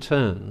Jesus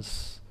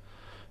returns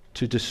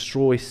to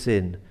destroy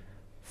sin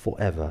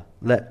forever.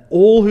 Let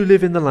all who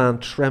live in the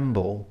land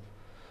tremble,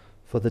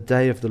 for the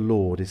day of the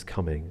Lord is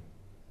coming.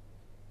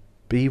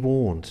 Be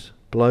warned,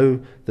 blow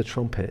the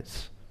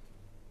trumpet.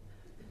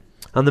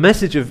 And the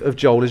message of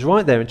Joel is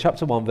right there in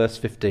chapter 1, verse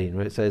 15,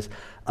 where it says,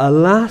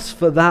 "Alas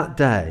for that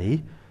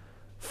day,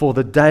 for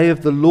the day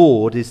of the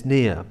Lord is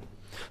near."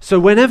 So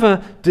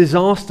whenever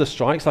disaster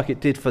strikes, like it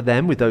did for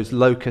them with those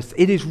locusts,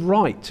 it is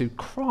right to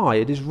cry.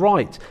 It is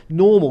right,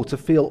 normal to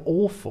feel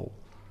awful.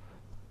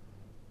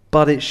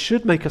 But it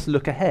should make us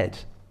look ahead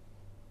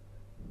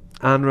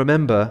and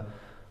remember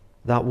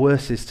that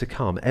worse is to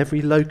come.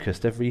 Every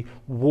locust, every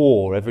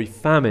war, every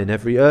famine,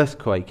 every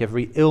earthquake,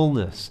 every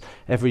illness,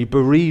 every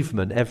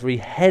bereavement, every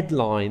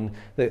headline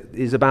that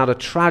is about a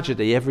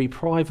tragedy, every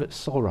private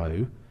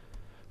sorrow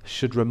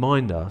should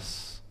remind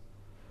us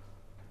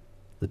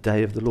the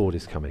day of the Lord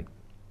is coming.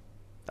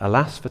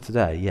 Alas for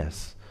today,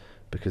 yes,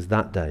 because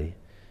that day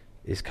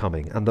is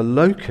coming. And the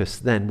locusts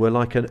then were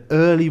like an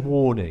early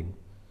warning.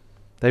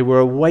 They were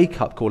a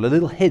wake-up call, a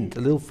little hint, a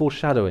little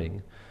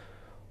foreshadowing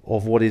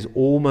of what is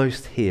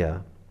almost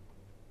here.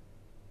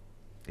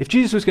 If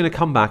Jesus was going to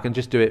come back and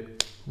just do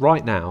it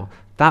right now,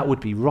 that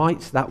would be right,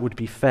 that would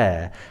be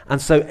fair.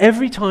 And so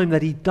every time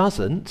that he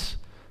doesn't,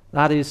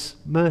 that is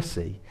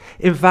mercy.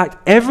 In fact,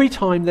 every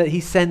time that he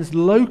sends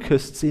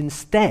locusts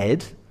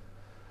instead,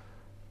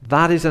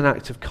 that is an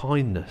act of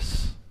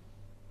kindness,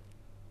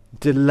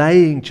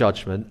 delaying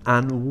judgment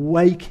and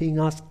waking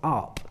us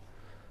up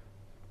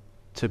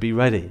to be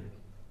ready.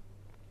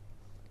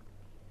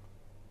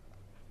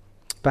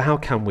 But how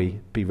can we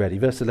be ready?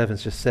 Verse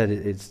 11's just said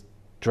it's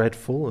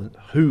dreadful, and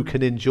who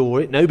can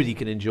endure it? Nobody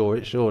can endure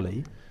it,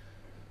 surely.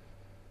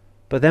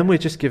 But then we're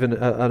just given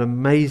an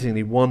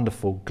amazingly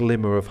wonderful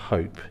glimmer of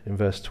hope in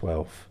verse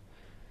 12.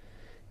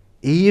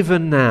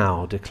 Even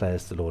now,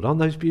 declares the Lord. Aren't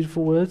those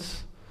beautiful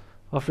words?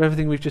 After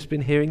everything we've just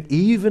been hearing,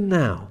 even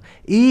now,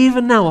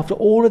 after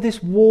all of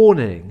this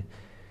warning,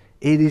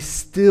 it is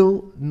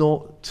still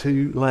not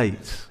too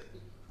late.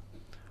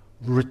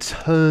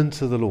 Return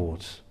to the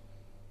Lord.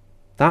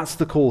 That's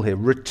the call here.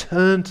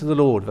 Return to the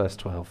Lord, verse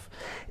 12.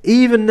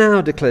 Even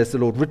now, declares the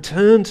Lord,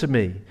 return to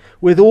me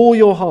with all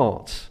your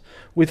heart,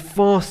 with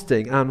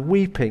fasting and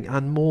weeping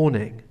and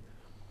mourning.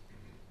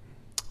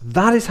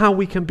 That is how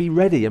we can be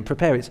ready and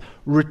prepare. It's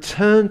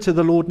return to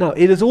the Lord now.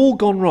 It has all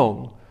gone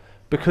wrong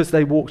because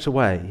they walked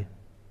away.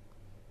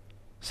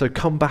 So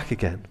come back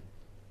again.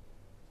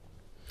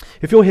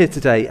 If you're here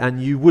today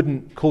and you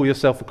wouldn't call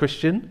yourself a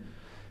Christian,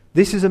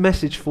 this is a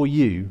message for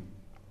you.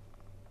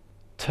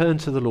 Turn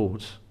to the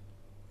Lord.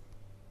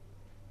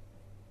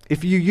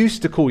 If you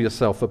used to call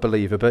yourself a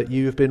believer, but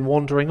you have been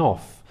wandering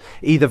off,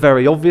 either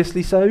very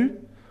obviously so,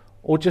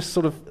 or just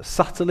sort of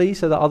subtly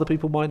so that other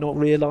people might not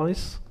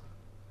realize,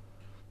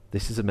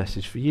 this is a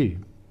message for you.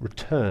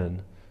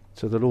 Return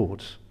to the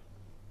Lord.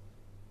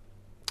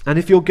 And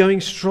if you're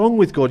going strong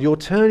with God, you're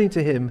turning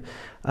to him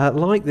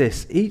like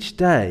this each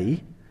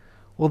day,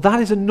 well,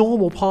 that is a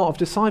normal part of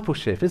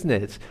discipleship, isn't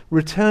it?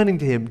 Returning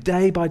to him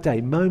day by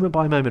day, moment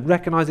by moment,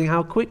 recognizing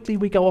how quickly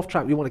we go off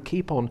track. We want to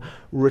keep on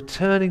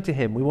returning to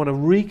him. We want to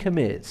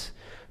recommit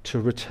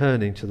to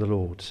returning to the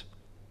Lord.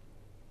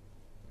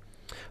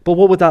 But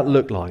what would that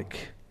look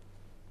like?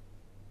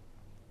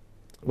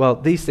 Well,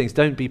 these things,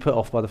 don't be put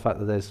off by the fact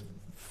that there's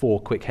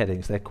 4 quick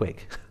headings. They're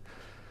quick.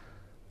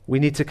 We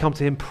need to come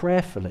to him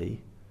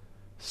prayerfully,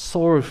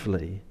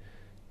 sorrowfully,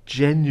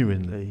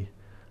 genuinely,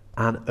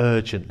 and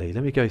urgently.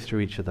 Let me go through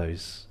each of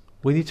those.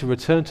 We need to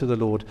return to the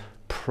Lord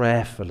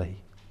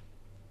prayerfully.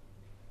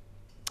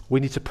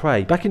 We need to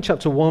pray. Back in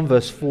chapter 1,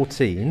 verse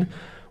 14,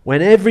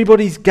 when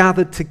everybody's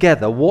gathered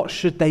together, what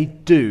should they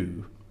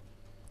do?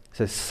 It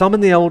says, summon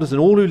the elders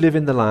and all who live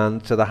in the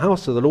land to the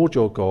house of the Lord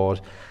your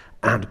God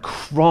and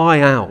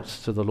cry out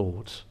to the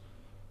Lord.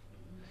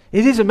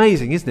 It is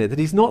amazing, isn't it, that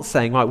he's not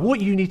saying, right,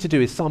 what you need to do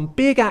is some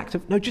big act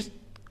of, no, just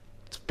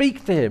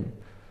speak to him.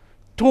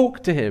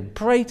 Talk to him,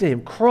 pray to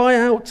him, cry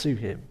out to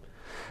him.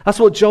 That's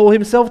what Joel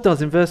himself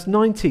does in verse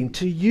 19.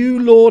 To you,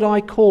 Lord,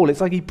 I call.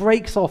 It's like he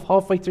breaks off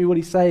halfway through what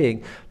he's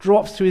saying,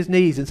 drops to his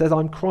knees and says,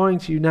 I'm crying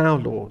to you now,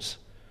 Lord.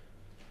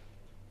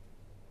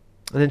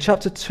 And in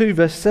chapter 2,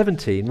 verse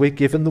 17, we're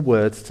given the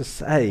words to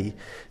say. It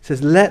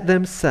says, let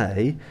them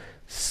say,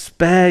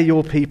 spare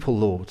your people,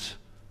 Lord.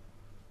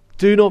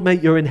 Do not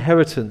make your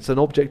inheritance an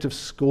object of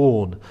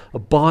scorn, a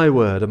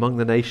byword among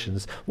the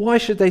nations. Why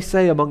should they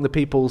say among the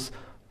peoples,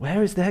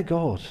 where is their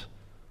God?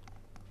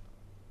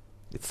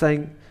 It's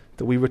saying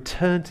that we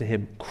return to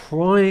him,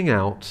 crying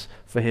out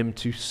for him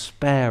to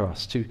spare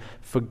us, to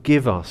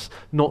forgive us,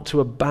 not to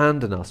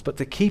abandon us, but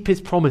to keep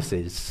his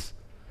promises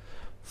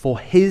for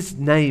his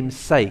name's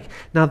sake.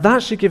 Now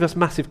that should give us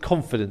massive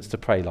confidence to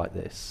pray like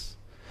this.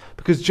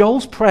 Because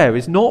Joel's prayer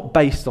is not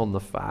based on the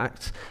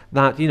fact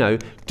that,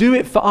 do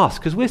it for us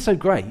because we're so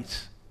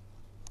great.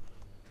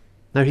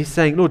 No, he's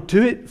saying, Lord,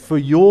 do it for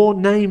your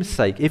name's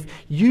sake. If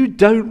you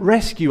don't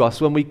rescue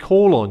us when we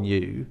call on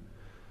you,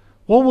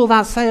 what will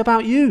that say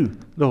about you,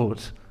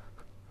 Lord?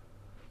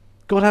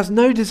 God has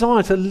no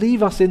desire to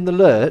leave us in the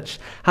lurch,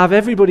 have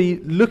everybody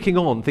looking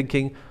on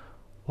thinking,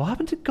 what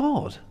happened to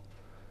God?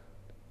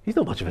 He's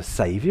not much of a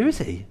saviour, is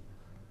he?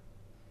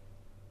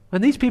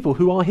 And these people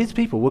who are his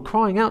people were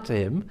crying out to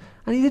him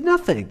and he did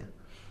nothing.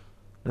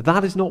 Now,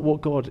 that is not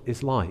what God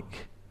is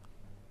like.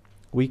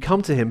 We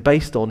come to him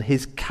based on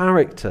his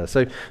character.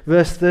 So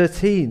verse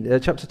 13,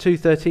 chapter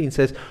 2:13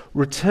 says,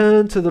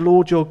 return to the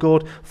Lord your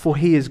God, for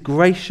he is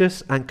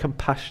gracious and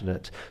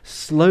compassionate,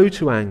 slow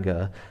to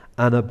anger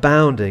and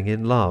abounding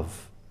in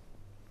love.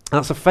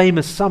 That's a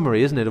famous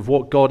summary, isn't it, of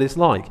what God is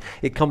like.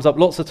 It comes up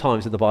lots of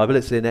times in the Bible.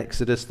 It's in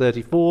Exodus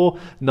 34,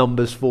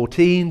 Numbers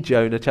 14,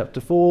 Jonah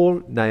chapter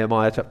 4,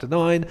 Nehemiah chapter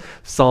 9,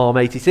 Psalm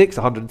 86,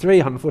 103,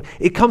 104.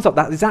 It comes up,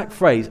 that exact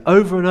phrase,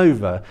 over and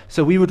over.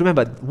 So we would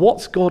remember,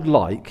 what's God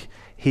like?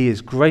 He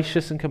is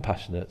gracious and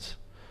compassionate,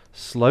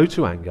 slow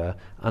to anger,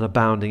 and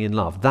abounding in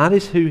love. That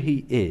is who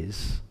he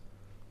is.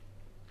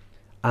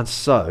 And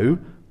so,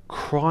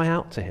 cry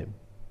out to him.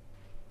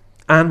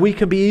 And we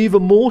can be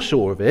even more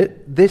sure of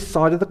it this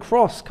side of the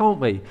cross, can't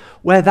we?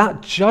 Where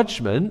that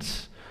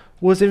judgment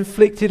was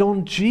inflicted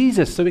on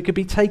Jesus so it could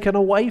be taken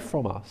away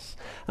from us.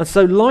 And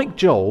so, like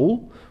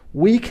Joel,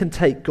 we can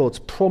take God's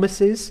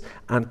promises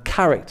and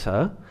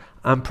character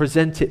and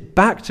present it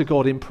back to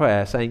God in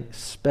prayer, saying,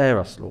 spare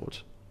us, Lord,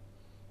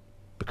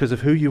 because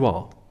of who you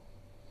are,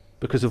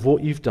 because of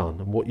what you've done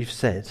and what you've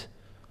said.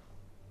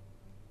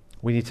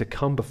 We need to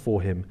come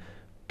before him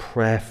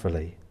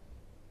prayerfully.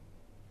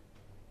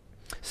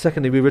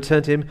 Secondly, we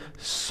return to him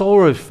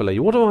sorrowfully.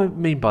 What do I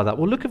mean by that?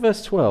 Well, look at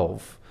verse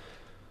 12.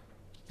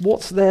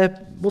 What's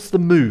the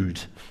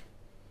mood?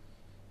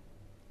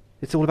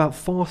 It's all about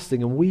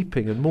fasting and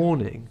weeping and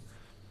mourning.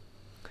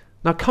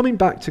 Now, coming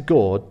back to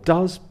God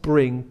does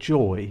bring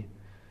joy,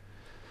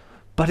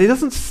 but it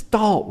doesn't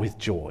start with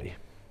joy.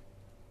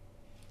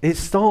 It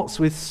starts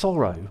with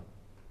sorrow.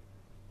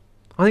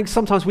 I think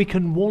sometimes we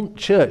can want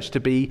church to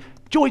be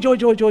joy, joy,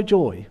 joy, joy,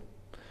 joy.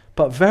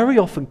 But very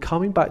often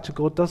coming back to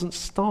God doesn't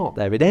start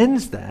there. It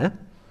ends there.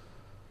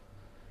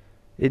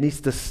 It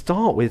needs to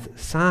start with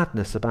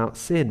sadness about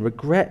sin,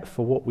 regret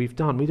for what we've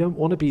done. We don't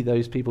want to be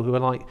those people who are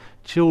like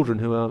children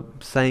who are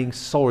saying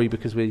sorry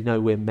because we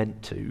know we're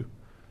meant to.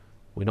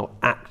 We're not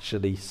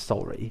actually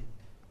sorry.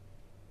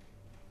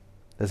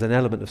 There's an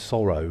element of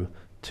sorrow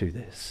to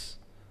this,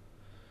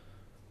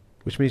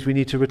 which means we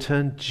need to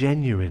return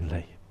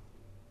genuinely.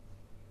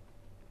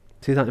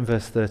 See that in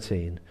verse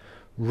 13.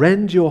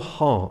 Rend your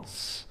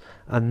hearts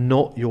and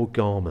not your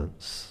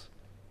garments.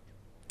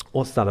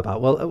 What's that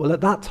about? Well,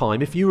 at that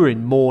time, if you were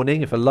in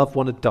mourning, if a loved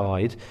one had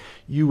died,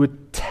 you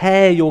would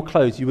tear your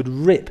clothes, you would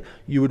rip,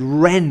 you would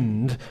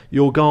rend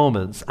your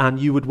garments, and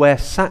you would wear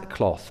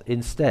sackcloth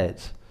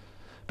instead.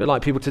 A bit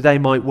like people today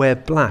might wear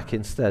black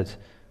instead.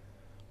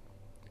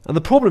 And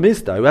the problem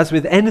is, though, as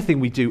with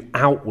anything we do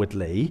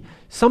outwardly,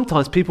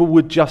 sometimes people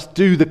would just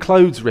do the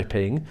clothes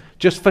ripping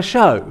just for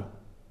show.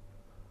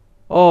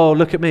 Oh,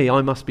 look at me,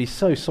 I must be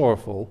so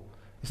sorrowful.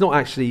 It's not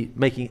actually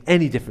making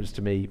any difference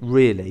to me,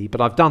 really,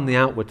 but I've done the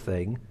outward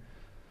thing.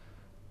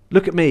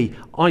 Look at me,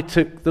 I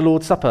took the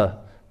Lord's Supper.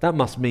 That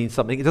must mean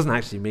something. It doesn't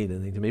actually mean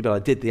anything to me, but I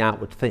did the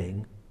outward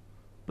thing.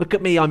 Look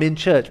at me, I'm in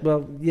church.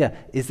 Well, yeah,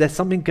 is there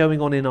something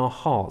going on in our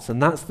hearts?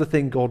 And that's the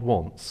thing God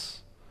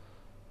wants.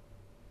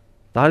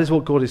 That is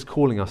what God is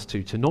calling us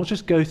to not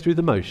just go through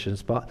the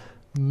motions, but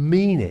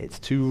mean it,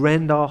 to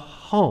rend our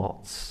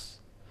hearts.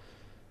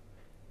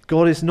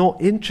 God is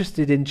not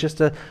interested in just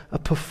a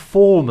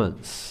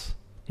performance.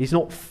 He's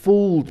not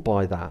fooled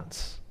by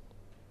that.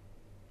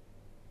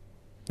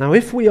 Now,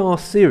 if we are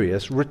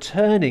serious,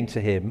 returning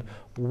to him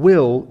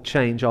will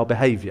change our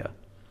behaviour.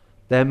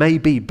 There may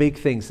be big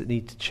things that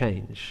need to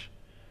change.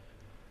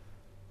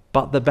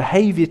 But the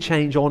behaviour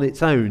change on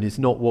its own is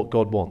not what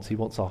God wants. He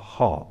wants our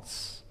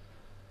hearts.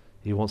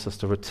 He wants us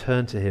to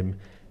return to him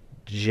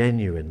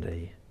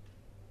genuinely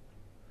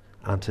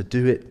and to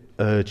do it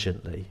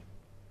urgently.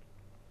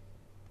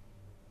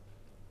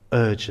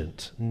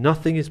 Urgent.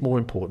 Nothing is more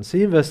important.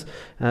 See in verse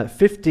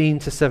 15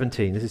 to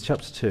 17, this is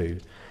chapter 2.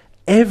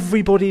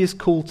 Everybody is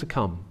called to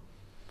come,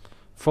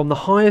 from the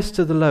highest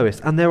to the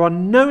lowest, and there are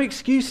no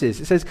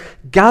excuses. It says,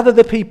 gather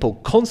the people,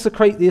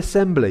 consecrate the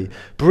assembly,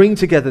 bring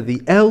together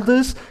the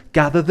elders,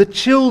 gather the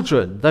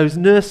children, those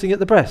nursing at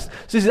the breast.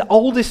 So this is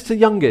oldest to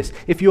youngest.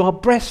 If you are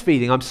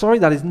breastfeeding, I'm sorry,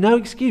 that is no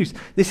excuse.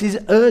 This is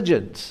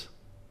urgent.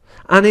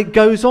 And it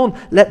goes on,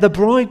 let the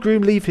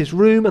bridegroom leave his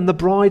room and the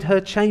bride her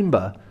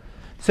chamber.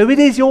 So it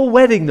is your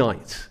wedding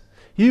night.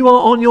 You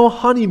are on your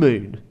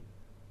honeymoon.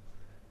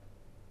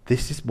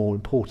 This is more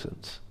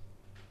important.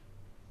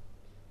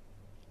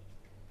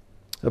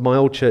 At my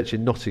old church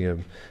in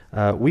Nottingham,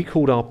 we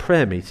called our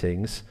prayer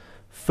meetings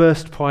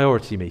first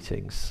priority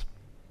meetings,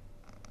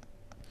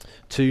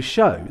 to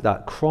show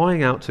that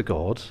crying out to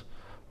God,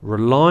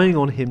 relying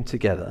on him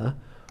together,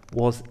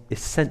 was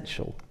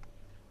essential.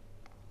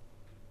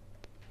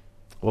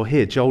 Well,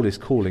 here Joel is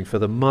calling for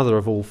the mother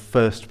of all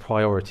first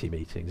priority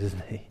meetings,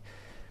 isn't he?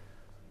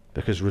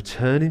 Because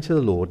returning to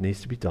the Lord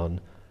needs to be done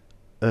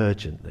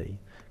urgently.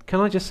 Can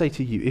I just say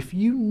to you, if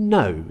you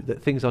know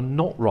that things are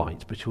not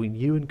right between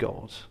you and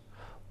God,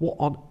 what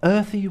on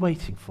earth are you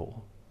waiting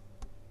for?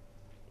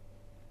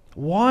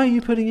 Why are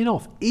you putting it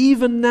off?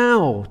 Even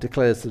now,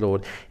 declares the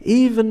Lord,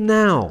 even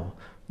now,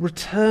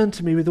 return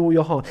to me with all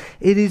your heart.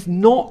 It is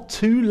not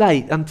too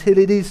late until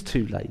it is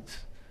too late.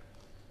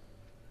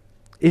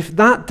 If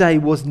that day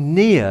was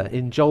near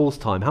in Joel's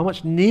time, how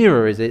much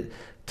nearer is it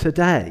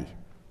today?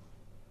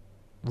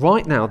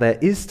 Right now, there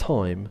is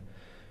time,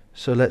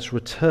 so let's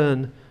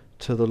return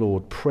to the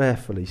Lord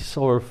prayerfully,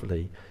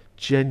 sorrowfully,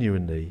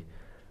 genuinely,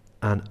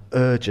 and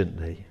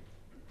urgently.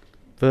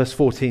 Verse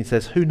 14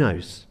 says, who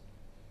knows?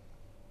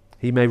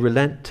 He may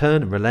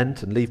turn and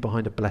relent and leave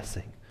behind a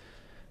blessing,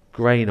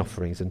 grain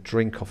offerings and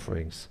drink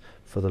offerings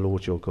for the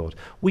Lord your God.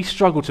 We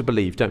struggle to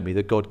believe, don't we,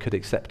 that God could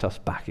accept us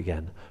back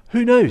again.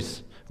 Who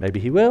knows? Maybe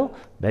he will,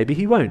 maybe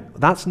he won't.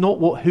 That's not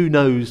what who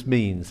knows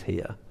means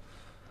here.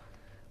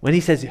 When he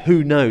says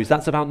who knows,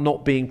 that's about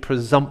not being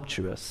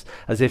presumptuous,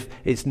 as if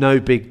it's no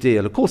big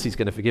deal. Of course he's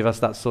going to forgive us,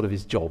 that's sort of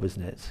his job,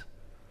 isn't it?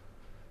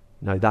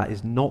 No, that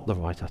is not the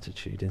right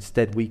attitude.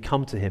 Instead, we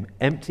come to him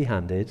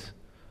empty-handed,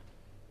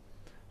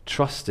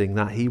 trusting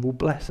that he will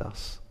bless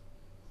us.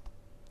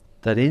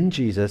 That in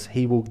Jesus,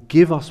 he will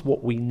give us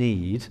what we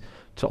need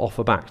to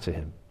offer back to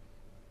him.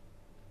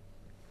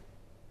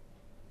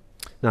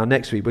 Now,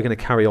 next week, we're going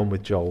to carry on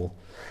with Joel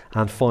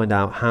and find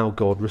out how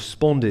God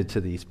responded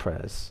to these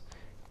prayers.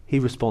 He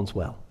responds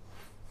well.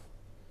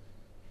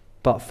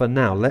 But for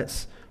now,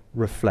 let's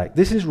reflect.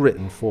 This is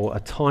written for a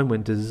time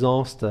when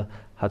disaster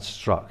had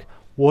struck.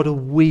 What are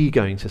we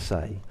going to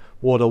say?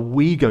 What are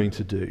we going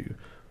to do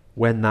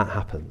when that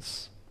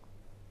happens?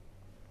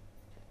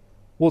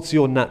 What's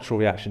your natural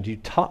reaction? Do you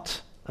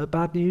tut at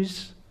bad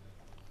news?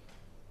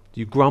 Do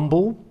you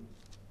grumble?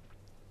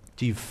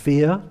 Do you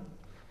fear?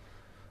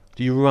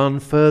 Do you run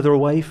further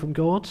away from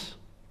God?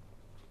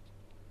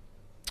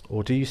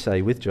 Or do you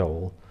say with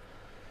Joel,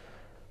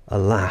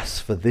 alas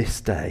for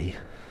this day,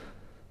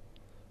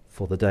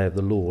 for the day of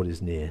the Lord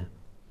is near,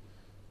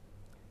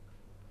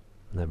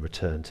 and then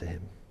return to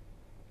him?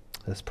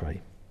 Let's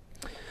pray.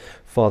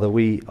 Father,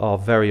 we are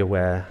very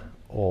aware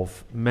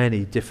of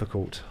many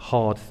difficult,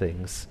 hard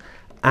things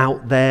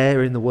out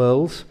there in the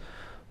world,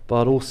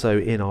 but also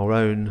in our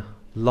own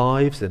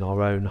lives, in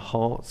our own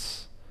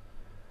hearts.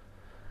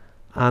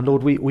 And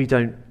Lord, we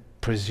don't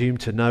presume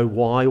to know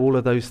why all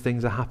of those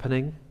things are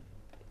happening.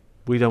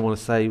 We don't want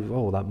to say,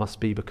 oh, that must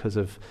be because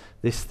of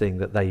this thing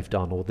that they've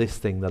done or this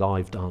thing that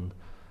I've done.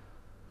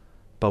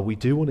 But we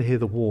do want to hear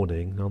the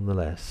warning,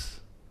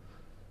 nonetheless,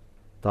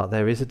 that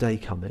there is a day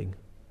coming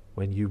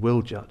when you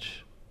will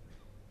judge.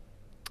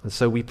 And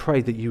so we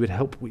pray that you would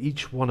help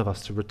each one of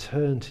us to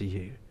return to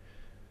you,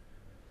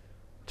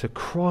 to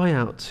cry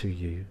out to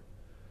you,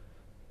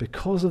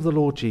 because of the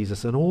Lord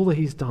Jesus and all that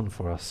he's done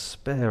for us.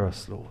 Spare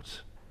us, Lord.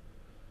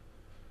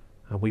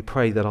 And we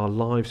pray that our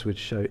lives would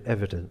show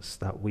evidence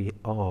that we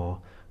are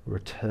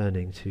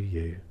returning to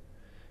you.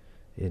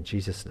 In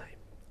Jesus' name,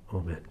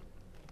 amen.